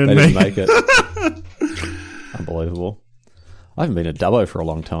 They didn't make it. Unbelievable. I haven't been to Dubbo for a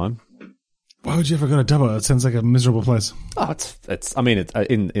long time. Why would you ever go to Dubbo? It sounds like a miserable place. Oh, it's. I mean, it's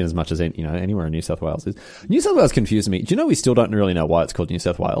in as much as anywhere in New South Wales is. New South Wales confuses me. Do you know we still don't really know why it's called New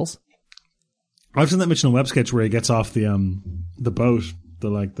South Wales? I've seen that Mitchell Webb sketch where he gets off the boat.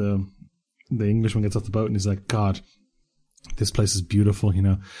 The Englishman gets off the boat and he's like, God, this place is beautiful.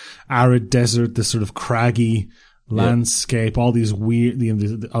 Arid desert, this sort of craggy landscape, all these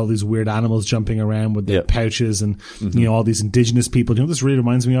weird animals jumping around with their pouches, and all these indigenous people. You know what this really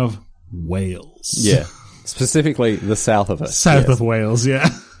reminds me of? Wales. Yeah. Specifically the south of it. South of Wales, yeah.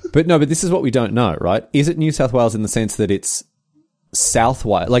 But this is what we don't know, right? Is it New South Wales in the sense that it's South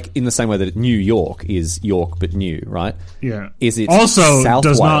Wales, like in the same way that New York is York but new, right? Yeah. Is it also South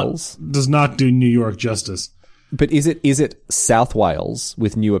Wales? Does not do New York justice. But is it South Wales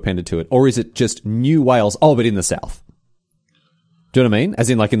with new appended to it, or is it just New Wales? Oh, but in the south. Do you know what I mean? As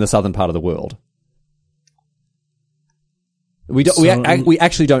in, like in the southern part of the world. We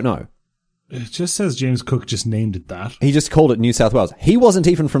actually don't know. It just says James Cook just named it that. He just called it New South Wales. He wasn't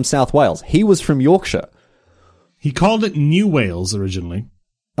even from South Wales. He was from Yorkshire. He called it New Wales originally.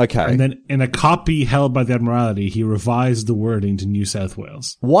 Okay. And then in a copy held by the Admiralty, he revised the wording to New South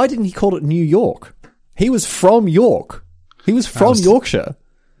Wales. Why didn't he call it New York? He was from York. He was from Yorkshire.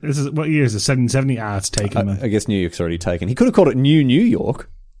 This is what year is it? 1770? It's taken. I guess New York's already taken. He could have called it New York.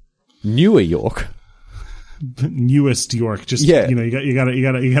 Newer York. Newest York. Just you got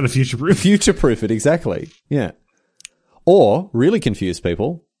to future proof it, exactly. Yeah. Or really confuse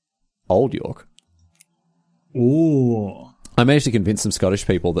people, Old York. Oh. I managed to convince some Scottish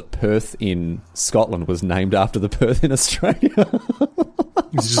people that Perth in Scotland was named after the Perth in Australia.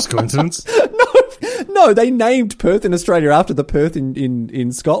 Is it just coincidence? No, they named Perth in Australia after the Perth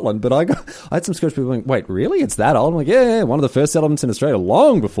in Scotland. But I had some Scottish people going, wait, really? It's that old? I'm like, yeah, one of the first settlements in Australia,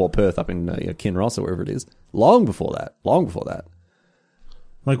 long before Perth, up in Kinross or wherever it is. Long before that.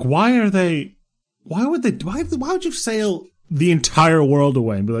 Like, why would you sail the entire world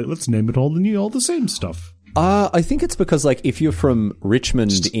away and be like, let's name it all the same stuff? I think it's because, like, if you're from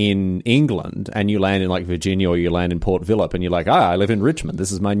Richmond in England and you land in, like, Virginia, or you land in Port Phillip and you're like, I live in Richmond,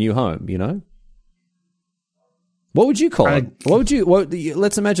 this is my new home, What would you call it?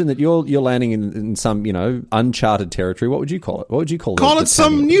 Let's imagine that you're landing in some, uncharted territory. What would you call it? What would you call it? Call it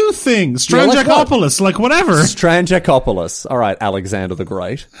some new thing. Stranjakopolis, like whatever. Stranjakopolis. All right, Alexander the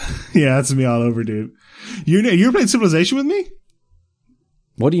Great. Yeah, that's me all over, dude. You played Civilization with me?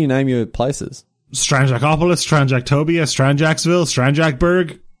 What do you name your places? Stranjakopolis, Stranjaktobia, Stranjaksville,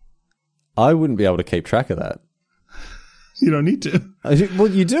 Stranjakburg. I wouldn't be able to keep track of that. You don't need to. Well,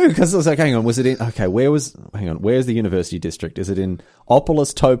 you do, because I was like, hang on, was it in... Okay, where's the university district? Is it in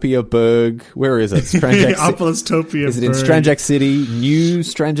Opolis-topia, Berg? Where is it? Opolis-topia, Is it in Stranjak City? New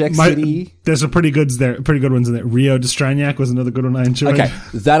Stranjak City? There's some pretty good ones in there. Rio de Stranjak was another good one I enjoyed. Okay,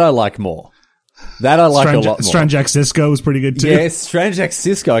 that I like more. That I like a lot more. Stranjak Cisco was pretty good too. Yeah, Stranjak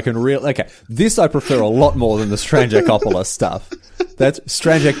Cisco I can okay. This I prefer a lot more than the Stranjakopolis stuff. That's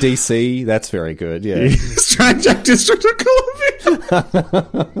Stranjak DC, that's very good, yeah. Stranjak District of Columbia.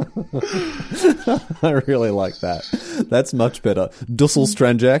 I really like that. That's much better. Dussel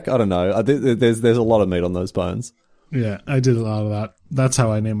Stranjak, I don't know. There's a lot of meat on those bones. Yeah, I did a lot of that. That's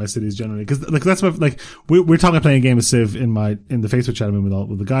how I name my cities generally. Because that's what, we're talking about playing a game of Civ in the Facebook chat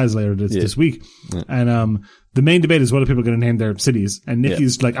with the guys later this week. Yeah. And the main debate is what are people going to name their cities? And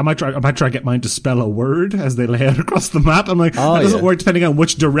Nikki's like, I might try to get mine to spell a word as they lay out across the map. I'm like, that doesn't work depending on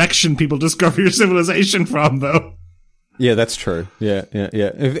which direction people discover your civilization from, though. Yeah, that's true. Yeah.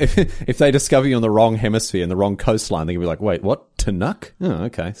 If they discover you on the wrong hemisphere and the wrong coastline, they're going to be like, wait, what? Tanuk? Oh,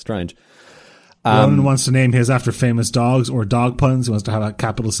 okay, strange. One wants to name his after famous dogs or dog puns. He wants to have a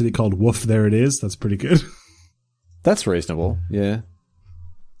capital city called Woof. There it is. That's pretty good. That's reasonable. Yeah.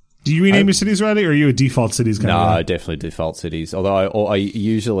 Do you rename your cities, Riley, or are you a default cities kind of guy? No, definitely default cities. Although I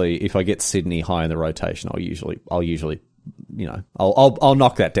usually, if I get Sydney high in the rotation, I'll usually, I'll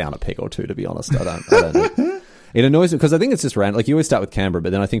knock that down a peg or two. To be honest, I don't. It annoys me because I think it's just random. Like you always start with Canberra,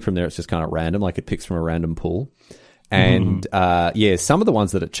 but then I think from there it's just kind of random. Like it picks from a random pool. And some of the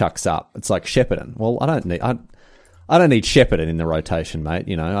ones that it chucks up, it's like Shepparton. Well, I don't need Shepparton in the rotation, mate.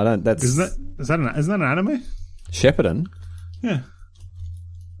 You know, I don't. That's isn't that an anime? Shepparton. Yeah.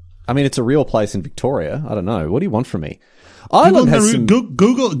 I mean, it's a real place in Victoria. I don't know. What do you want from me? Google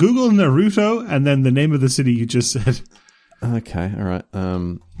Naruto and then the name of the city you just said. Okay, all right.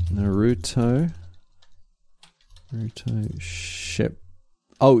 Naruto,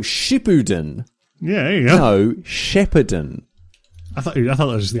 Shippuden. Yeah, there you go. No, Shepparton. I thought that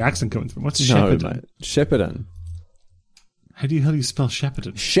was just the accent coming from. What's Shepparton? No, mate. Shepparton. How do you spell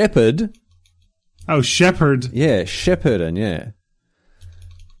Shepparton? Shepherd. Oh, shepherd. Yeah, Shepparton. Yeah.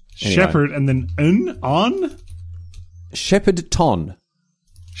 Anyway. Shepherd and then on. Shepherdton.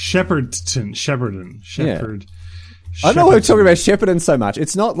 Shepherdton. Shepherd. I know we're talking about Shepparton so much.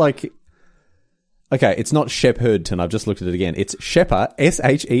 It's not like... Okay, it's not Shepherdton. I've just looked at it again. It's Shepherd,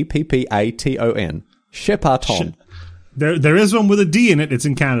 Sheppapton. Shepparton. There is one with a D in it. It's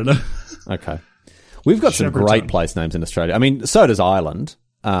in Canada. Okay. We've got some great place names in Australia. I mean, so does Ireland,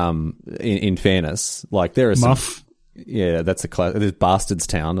 in fairness. Like, there are some... Muff. Yeah, that's a class. There's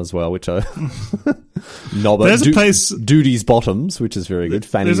Bastardstown as well, which I... Nobber. There's a place... Duty's Bottoms, which is very good.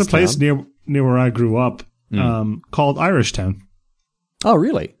 Fanny's There's a place near where I grew up called Irishtown. Oh,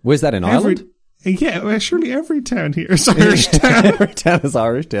 really? Where's that in Ireland? Yeah, well, surely every town here is Irishtown. Every town is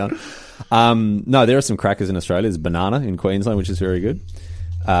Irishtown. No, there are some crackers in Australia. There's Banana in Queensland, which is very good.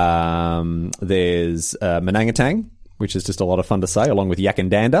 There's Manangatang, which is just a lot of fun to say, along with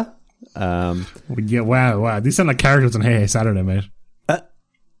Yakandanda. Yeah, wow. These sound like characters on Hey Hey Saturday, mate.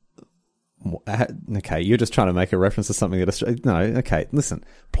 Okay, you're just trying to make a reference to something that... No, okay, listen.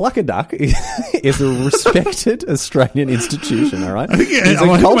 Pluck a Duck is a respected Australian institution, all right? I think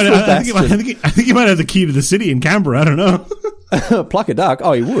you might have the key to the city in Canberra, I don't know. Pluck a Duck?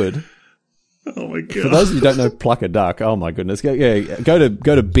 Oh, he would. Oh, my God. For those of you who don't know Pluck a Duck, oh, my goodness. Go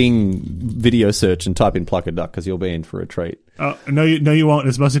to Bing video search and type in Pluck a Duck because you'll be in for a treat. Oh, no, you won't.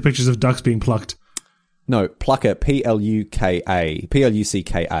 It's mostly pictures of ducks being plucked. No, Plucker, Plucka,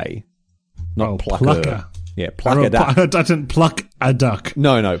 Plucka. Not plucker. Yeah, pluck a duck. I didn't pluck a duck.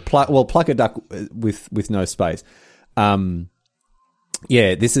 No. Pluck a duck with no space.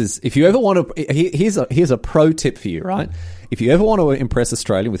 Yeah, this is, if you ever want to, here's a pro tip for you, right? If you ever want to impress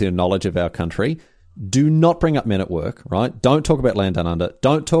Australia with your knowledge of our country, do not bring up Men at Work, right? Don't talk about Land Down Under.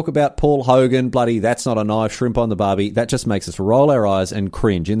 Don't talk about Paul Hogan, bloody, that's not a knife, shrimp on the barbie. That just makes us roll our eyes and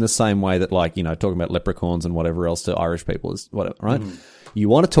cringe in the same way that, like, you know, talking about leprechauns and whatever else to Irish people is whatever, right? You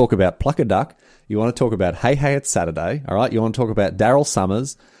want to talk about Pluck a Duck. You want to talk about Hey Hey It's Saturday, all right? You want to talk about Daryl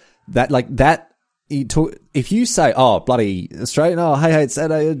Summers. If you say, oh, bloody Australian, oh, Hey Hey It's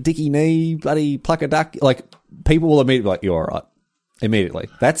Saturday, Dickie Knee, bloody Pluck a Duck, like, people will immediately be like, you're all right. Immediately.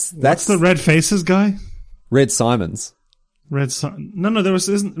 That's the Red Faces guy? Red Simons. Red Simons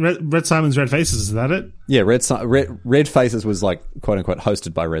Red Faces, is that it? Yeah, Red Faces was like, quote unquote,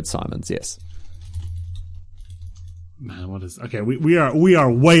 hosted by Red Simons, yes. Man, what is... Okay, we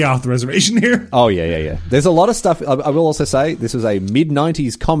are way off the reservation here. Oh, yeah. There's a lot of stuff... I will also say, this was a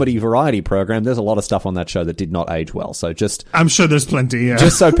mid-90s comedy variety program. There's a lot of stuff on that show that did not age well, so just... I'm sure there's plenty, yeah.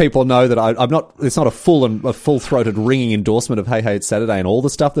 Just so people know that I'm not... It's not a full-throated ringing endorsement of Hey Hey It's Saturday and all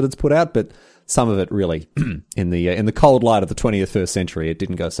the stuff that it's put out, but some of it really, in the cold light of the 21st century, it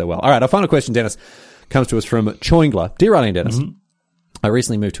didn't go so well. All right, our final question, Dennis, comes to us from Choingler. Dear Riley and Dennis... Mm-hmm. I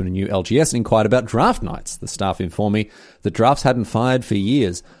recently moved to a new LGS and inquired about draft nights. The staff informed me that drafts hadn't fired for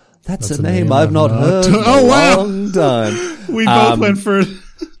years. That's a name I've not heard in a long time. We both went for it.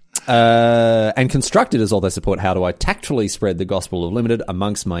 And constructed as all their support, how do I tactfully spread the gospel of limited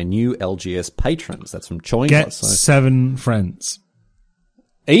amongst my new LGS patrons? That's from Choingler. Get 7 friends.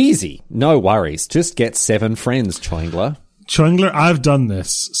 Easy. No worries. Just get 7 friends, Choingler. Choingler, I've done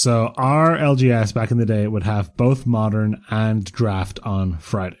this. So our LGS back in the day would have both modern and draft on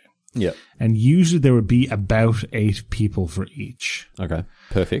Friday. Yeah. And usually there would be about 8 people for each. Okay.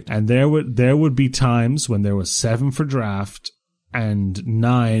 Perfect. And there would be times when there was 7 for draft and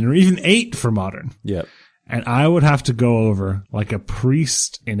 9 or even 8 for modern. Yeah. And I would have to go over like a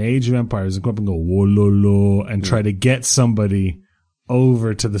priest in Age of Empires and go up and go, whoa, lo, lo, and try to get somebody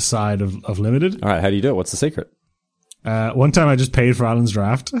over to the side of limited. All right. How do you do it? What's the secret? One time I just paid for Alan's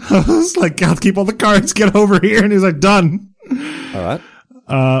draft. I was like, I'll keep all the cards, get over here. And he's like, done. All right.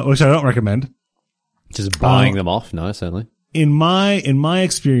 Which I don't recommend. Just buying them off? No, certainly. In my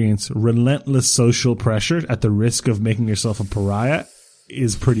experience, relentless social pressure at the risk of making yourself a pariah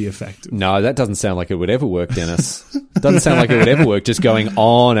is pretty effective. No, that doesn't sound like it would ever work, Dennis. Doesn't sound like it would ever work. Just going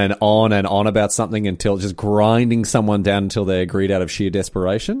on and on and on about something until just grinding someone down until they agreed out of sheer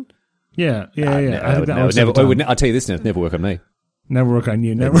desperation. Yeah. I think that works never, every time. I'll tell you this now, it'd never work on me. Never work on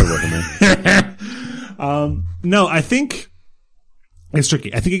you. Never work on me. No, I think it's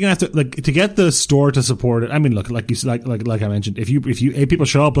tricky. I think you're gonna have to to get the store to support it. I mean, look, like I mentioned, if people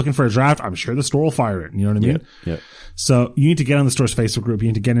show up looking for a draft, I'm sure the store will fire it. You know what I mean? Yeah. So you need to get on the store's Facebook group. You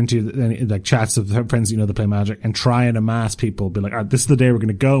need to get into chats of friends that play Magic and try and amass people. Be like, all right, this is the day we're going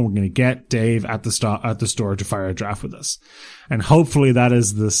to go. And we're going to get Dave at the store to fire a draft with us. And hopefully that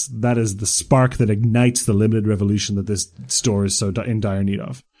is the spark that ignites the limited revolution that this store is so in dire need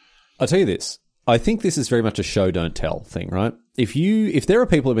of. I'll tell you this. I think this is very much a show don't tell thing, right? If there are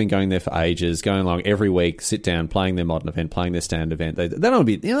people who've been going there for ages, going along every week, sit down, playing their modern event, playing their standard event, they don't want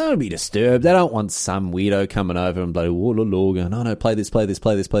to be disturbed. They don't want some weirdo coming over and bloody going, no, play this, please,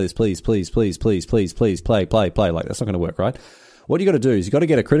 play. Like, that's not going to work, right? What you got to do is you got to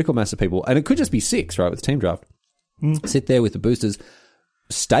get a critical mass of people, and it could just be 6, right, with the team draft. Sit there with the boosters,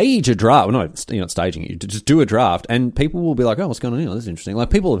 stage a draft. Well, no, you're not staging it. You just do a draft, and people will be like, oh, what's going on here? This is interesting. Like,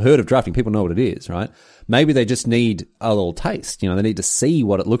 people have heard of drafting. People know what it is, right? Maybe they just need a little taste. They need to see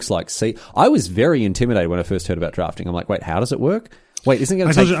what it looks like. I was very intimidated when I first heard about drafting. I'm like, wait, how does it work? Wait, isn't it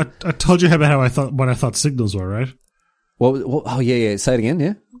going to take... I told you about what I thought signals were, right? Well, oh, yeah. Say it again,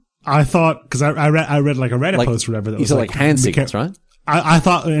 yeah? I thought, because I read like a Reddit post or whatever that was like hand signals, right? I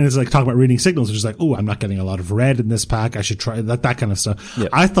thought, and it's like talking about reading signals, which is like, oh, I'm not getting a lot of red in this pack. I should try that kind of stuff. Yep.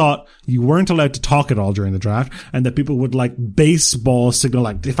 I thought you weren't allowed to talk at all during the draft, and that people would like baseball signal,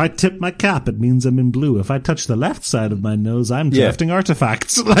 like, if I tip my cap, it means I'm in blue. If I touch the left side of my nose, I'm drafting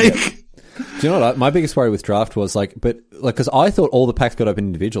artifacts. Like, do you know what? My biggest worry with draft was because I thought all the packs got opened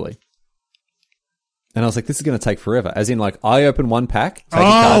individually. And I was like, this is going to take forever. As in, like, I open one pack, take a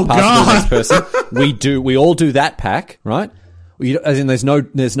card, pass it to the next person. We all do that pack, right? As in, there's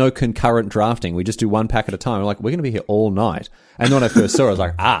no concurrent drafting. We just do one pack at a time. We're like, we're going to be here all night. And when I first saw it, I was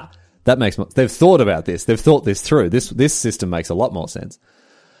like, that makes more... They've thought about this. They've thought this through. This system makes a lot more sense.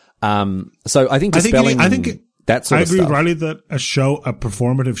 So I think dispelling that sort of stuff. I agree, Riley, that a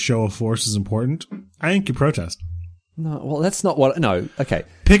performative show of force is important. I think you protest. No, well, that's not what... No, okay.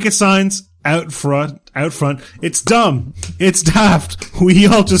 Picket signs out front. It's dumb. It's daft. We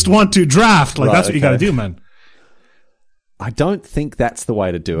all just want to draft. Like, that's what you got to do, man. I don't think that's the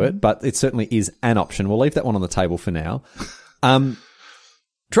way to do it, but it certainly is an option. We'll leave that one on the table for now.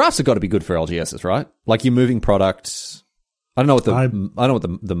 Drafts have got to be good for LGSs, right? Like, you're moving products. I don't know what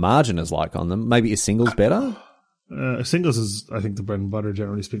the margin is like on them. Maybe is singles better? Singles is, I think, the bread and butter,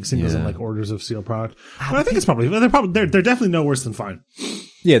 generally speaking. Singles and like orders of sealed product. But I think it's they're definitely no worse than fine.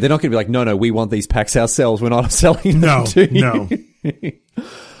 Yeah, they're not going to be like, no, we want these packs ourselves. We're not selling them to you.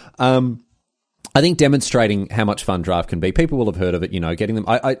 No. I think demonstrating how much fun draft can be. People will have heard of it, getting them.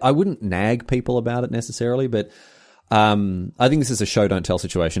 I wouldn't nag people about it necessarily, but I think this is a show don't tell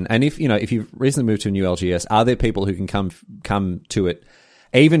situation. And if you've recently moved to a new LGS, are there people who can come to it,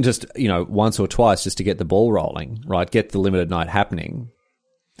 even just once or twice, just to get the ball rolling, right? Get the limited night happening.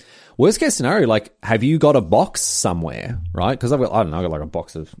 Worst case scenario, like, have you got a box somewhere, right? Because I've got like a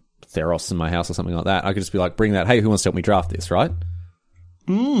box of Theros in my house or something like that. I could just be like, bring that. Hey, who wants to help me draft this, right?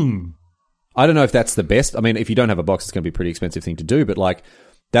 I don't know if that's the best. I mean, if you don't have a box, it's going to be a pretty expensive thing to do, but like,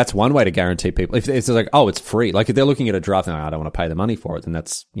 that's one way to guarantee people. If it's like, oh, it's free. Like, if they're looking at a draft and I don't want to pay the money for it, then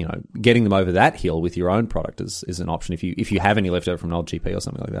that's, getting them over that hill with your own product is an option if you have any left over from an old GP or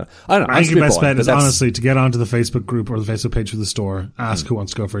something like that. I don't know. I think your best bet is honestly to get onto the Facebook group or the Facebook page for the store, ask who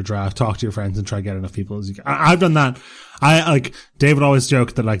wants to go for a draft, talk to your friends and try to get enough people as you can. I've done that. David always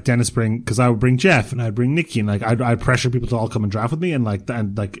joked that like Dennis because I would bring Jeff and I'd bring Nikki and like I'd pressure people to all come and draft with me and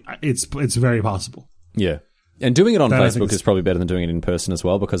it's very possible. Yeah. And doing it on Facebook is probably better than doing it in person as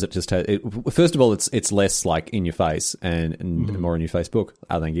well, because it just first of all, it's less like in your face and more in your Facebook.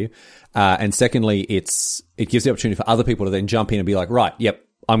 Thank you. And secondly, it gives the opportunity for other people to then jump in and be like, right, yep,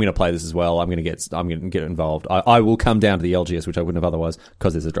 I'm going to play this as well. I'm going to get involved. I will come down to the LGS, which I wouldn't have otherwise,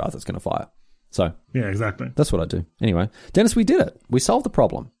 because there's a draft that's going to fire. So yeah, exactly. That's what I do. Anyway, Dennis, we did it. We solved the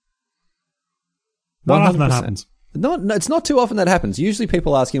problem. Not often that happens. No, it's not too often that happens. Usually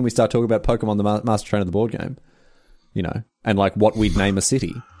people ask you when we start talking about Pokemon, the Master Trainer of the board game. And like what we'd name a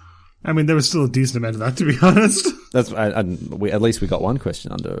city. I mean, there was still a decent amount of that, to be honest. That's at least we got one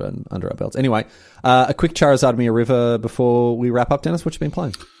question under our belts. Anyway, a quick Charizard Mia River before we wrap up, Dennis. What you been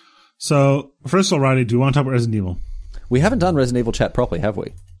playing? So, first of all, Riley, do you want to talk about Resident Evil? We haven't done Resident Evil chat properly, have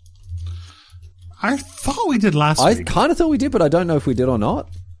we? I thought we did last week. I kind of thought we did, but I don't know if we did or not.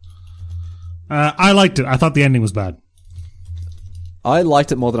 I liked it. I thought the ending was bad. I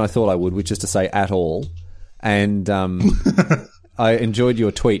liked it more than I thought I would, which is to say at all. And I enjoyed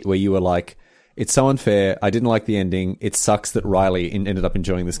your tweet where you were like, It's so unfair. I didn't like the ending. It sucks that Riley ended up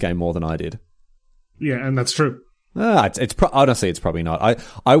enjoying this game more than I did. Yeah, and that's true. Honestly, it's probably not.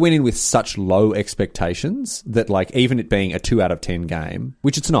 I went in with such low expectations that, like, even it being a 2 out of 10 game,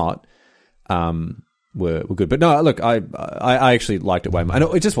 which it's not, were good. But no, look, I actually liked it way more. I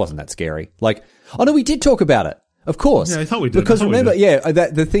know it just wasn't that scary. Like, oh no, we did talk about it. Of course. Yeah, I thought we did. Because remember,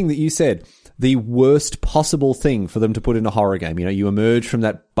 the thing that you said, the worst possible thing for them to put in a horror game. You know, you emerge from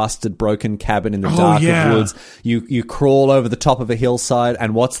that busted, broken cabin in the dark of woods. You crawl over the top of a hillside,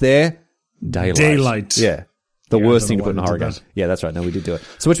 and what's there? Daylight. Yeah. The worst thing to put in a horror game. Yeah, that's right. No, we did do it.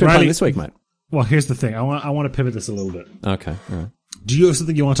 So what you been playing this week, mate? Well, here's the thing. I want to pivot this a little bit. Okay. All right. Do you have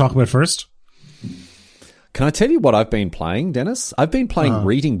something you want to talk about first? Can I tell you what I've been playing, Dennis? I've been playing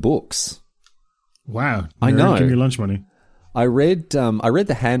reading books. Wow. I know. Give me your lunch money. I read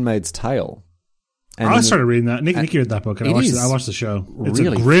The Handmaid's Tale. And I started reading that. Nicky read that book, and I watched the show. It's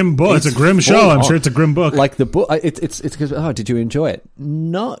really, a grim book. It's a grim show. I'm sure it's a grim book. Like the book, it's because, did you enjoy it?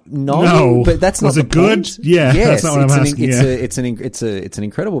 No, but that's not Was the it good? point. Yeah, yes, that's not what I'm asking. It's an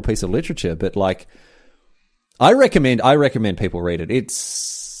incredible piece of literature, but like, I recommend people read it.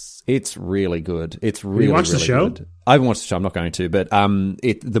 It's really good. It's really, you watched really the show? Good. I haven't watched the show. I'm not going to, but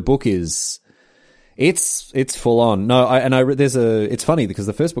the book is. It's full on. No, it's funny because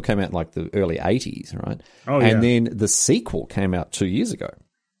the first book came out in like the early 80s, right? Oh, yeah. And then the sequel came out 2 years ago.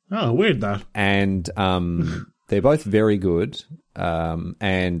 Oh, weird that. And they're both very good.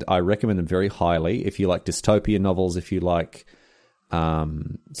 And I recommend them very highly if you like dystopian novels, if you like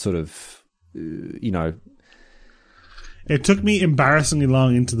sort of, you know. It took me embarrassingly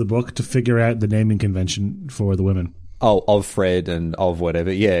long into the book to figure out the naming convention for the women. Oh, of Fred and of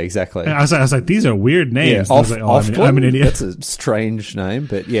whatever. Yeah, exactly. And I was like, these are weird names. Yeah, I'm an idiot. That's a strange name,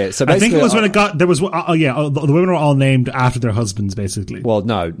 but yeah. So basically, I think it was when it got, there was, the women were all named after their husbands, basically. Well,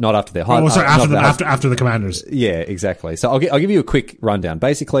 no, not after their husbands. After the commanders. Yeah, exactly. So I'll give you a quick rundown.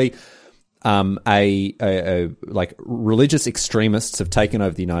 Basically, like religious extremists have taken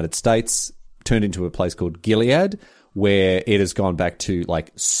over the United States, turned into a place called Gilead, where it has gone back to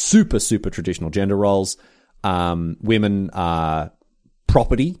like super, super traditional gender roles. Women are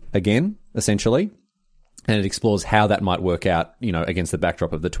property again, essentially, and it explores how that might work out, you know, against the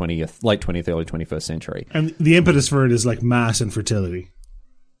backdrop of the late 20th, early 21st century. And the impetus for it is like mass infertility.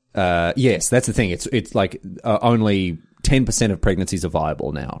 Yes, that's the thing. It's like only 10% of pregnancies are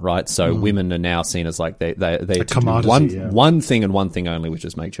viable now, right? So women are now seen as like they one thing and one thing only, which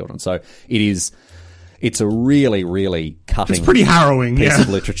is make children. So it's a really, really cutting. It's pretty harrowing piece of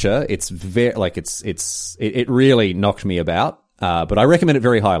literature. It's very like it really knocked me about. But I recommend it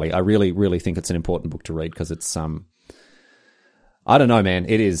very highly. I really, really think it's an important book to read because it's I don't know, man.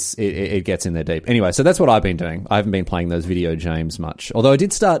 It gets in there deep. Anyway, so that's what I've been doing. I haven't been playing those video games much. Although I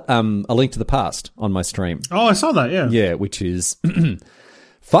did start A Link to the Past on my stream. Oh, I saw that. Yeah. Yeah, which is.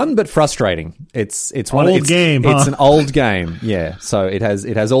 Fun but frustrating. It's one old game. It's an old game, yeah. So it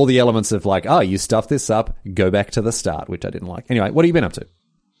has all the elements of like, you stuff this up, go back to the start, which I didn't like. Anyway, what have you been up to?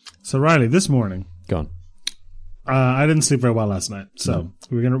 So Riley, this morning, go on. I didn't sleep very well last night, so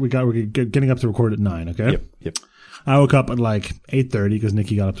we're getting up to record at 9. Okay. Yep. I woke up at like 8:30 because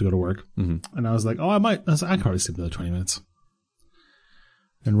Nikki got up to go to work, and I was like, I could probably sleep another 20 minutes.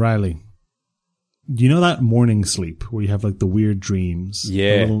 And Riley. You know that morning sleep where you have like the weird dreams?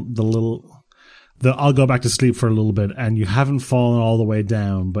 Yeah. I'll go back to sleep for a little bit and you haven't fallen all the way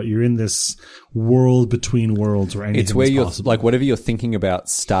down, but you're in this world between worlds where anything is possible. It's where like whatever you're thinking about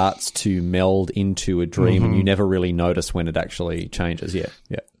starts to meld into a dream and you never really notice when it actually changes. Yeah.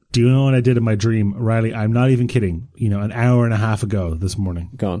 Do you know what I did in my dream, Riley? I'm not even kidding. You know, an hour and a half ago this morning.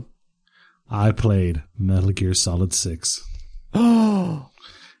 Go on. I played Metal Gear Solid 6. Oh,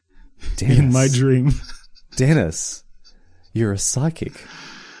 Dennis. In my dream. Dennis, you're a psychic.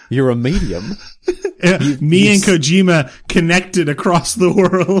 You're a medium. Me and Kojima connected across the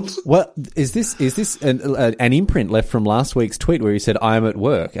world. What is this an imprint left from last week's tweet where he said I'm at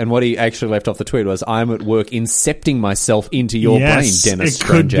work, and what he actually left off the tweet was I'm at work incepting myself into your brain, Dennis it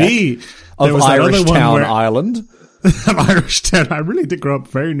could be. Of Irish Town, Ireland. Irish Town. I really did grow up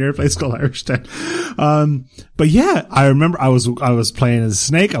very near a place called Irish Town. But yeah, I remember I was playing as a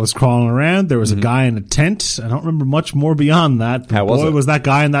snake. I was crawling around. There was a guy in a tent. I don't remember much more beyond that. But how was it? Was that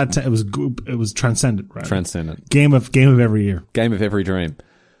guy in that tent? It was transcendent, right? Transcendent. Game of every year. Game of every dream.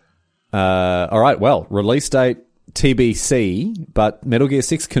 All right. Well, release date TBC, but Metal Gear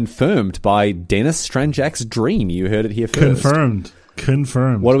 6 confirmed by Dennis Stranjak's dream. You heard it here first.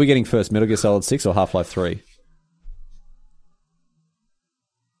 Confirmed. What are we getting first? Metal Gear Solid 6 or Half-Life 3?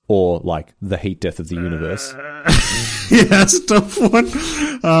 Or, like, the heat death of the universe. Yeah, that's a tough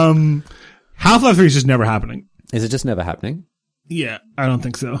one. Half-Life 3 is just never happening. Is it just never happening? Yeah, I don't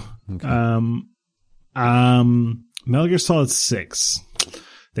think so. Okay. Metal Gear Solid 6.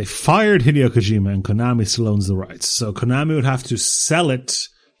 They fired Hideo Kojima and Konami still owns the rights. So Konami would have to sell it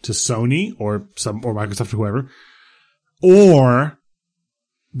to Sony or Microsoft or whoever, or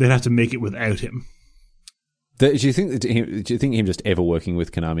they'd have to make it without him. Do you think him just ever working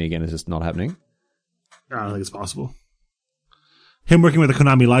with Konami again is just not happening? I don't think it's possible. Him working with a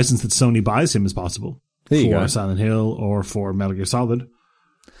Konami license that Sony buys him is possible. There you go. For Silent Hill or for Metal Gear Solid.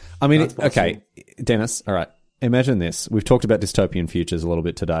 I mean, okay, Dennis, all right. Imagine this. We've talked about dystopian futures a little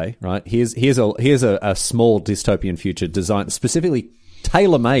bit today, right? Here's a small dystopian future designed specifically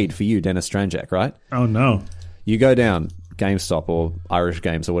tailor-made for you, Dennis Stranjak, right? Oh, no. You go down GameStop or Irish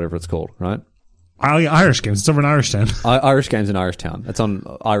Games or whatever it's called, right? Irish Games. It's over in Irish Town. Irish Games in Irish Town. It's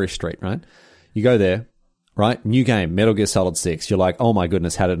on Irish Street, right? You go there, right? New game, Metal Gear Solid 6. You're like, oh my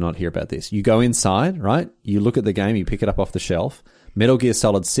goodness, how did I not hear about this? You go inside, right? You look at the game, you pick it up off the shelf. Metal Gear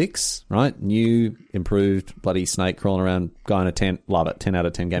Solid 6, right? New, improved, bloody snake crawling around, guy in a tent. Love it. 10 out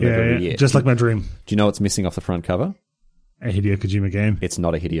of 10 game every year. Just like my dream. Do you know what's missing off the front cover? A Hideo Kojima game. It's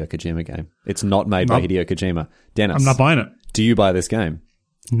not a Hideo Kojima game. It's not made by Hideo Kojima. Dennis. I'm not buying it. Do you buy this game?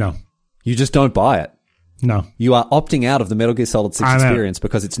 No. You just don't buy it. No. You are opting out of the Metal Gear Solid 6 experience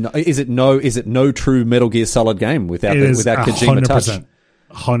because it's no. Is it no true Metal Gear Solid game without Kojima touch?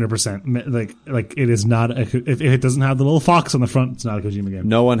 100%. Like it is not. If it doesn't have the little fox on the front, it's not a Kojima game.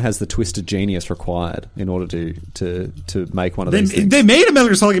 No one has the twisted genius required in order to make one of these things. They made a Metal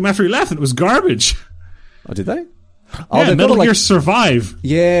Gear Solid game after he left, and it was garbage. Oh, did they? Yeah, Metal Gear Survive.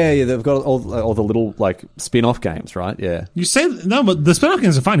 Yeah, they've got all the little like spin-off games, right? Yeah. You say no, but the spin-off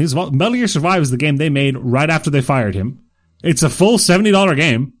games are fine. Metal Gear Survive is the game they made right after they fired him. It's a full $70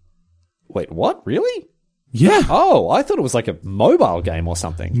 game. Wait, what? Really? Yeah. Oh, I thought it was like a mobile game or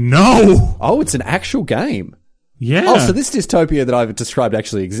something. No. Oh, it's an actual game. Yeah. Oh, so this dystopia that I've described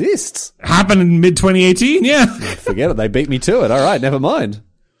actually exists. Happened in mid-2018, yeah. Forget it. They beat me to it. All right, never mind.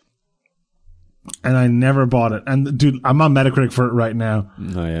 And I never bought it. And dude, I'm on Metacritic for it right now.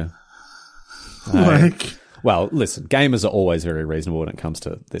 Oh, yeah. Well, listen, gamers are always very reasonable when it comes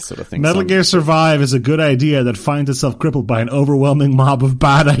to this sort of thing. Metal Gear Survive is a good idea that finds itself crippled by an overwhelming mob of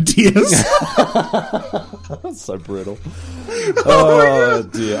bad ideas. That's so brutal. Oh,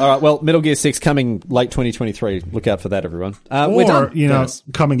 dear. All right, well, Metal Gear 6 coming late 2023. Look out for that, everyone. We're done. You know,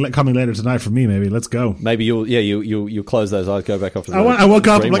 coming later tonight for me, maybe. Let's go. Maybe you'll close those eyes, go back off to the I woke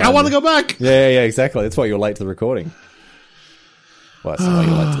up, I'm like, I want to go back. Yeah, exactly. That's why you're late to the recording. Well, that's not why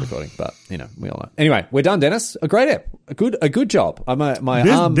you're late to the recording, but, you know, we all know. Anyway, we're done, Dennis. A great app. A good job.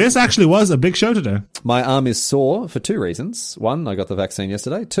 This actually was a big show today. My arm is sore for two reasons. One, I got the vaccine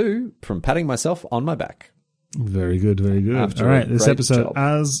yesterday. Two, from patting myself on my back. Very good, very good. All right, this episode,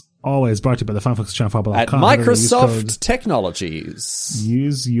 as always, brought to you by the FanFlix channel at Microsoft Technologies.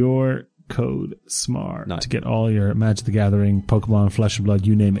 Use your code SMART to get all your Magic the Gathering, Pokemon, Flesh and Blood,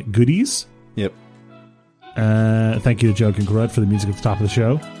 you name it, goodies. Yep. Thank you to Joe and Garrett for the music at the top of the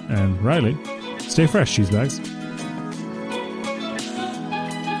show. And Riley, stay fresh, cheese bags.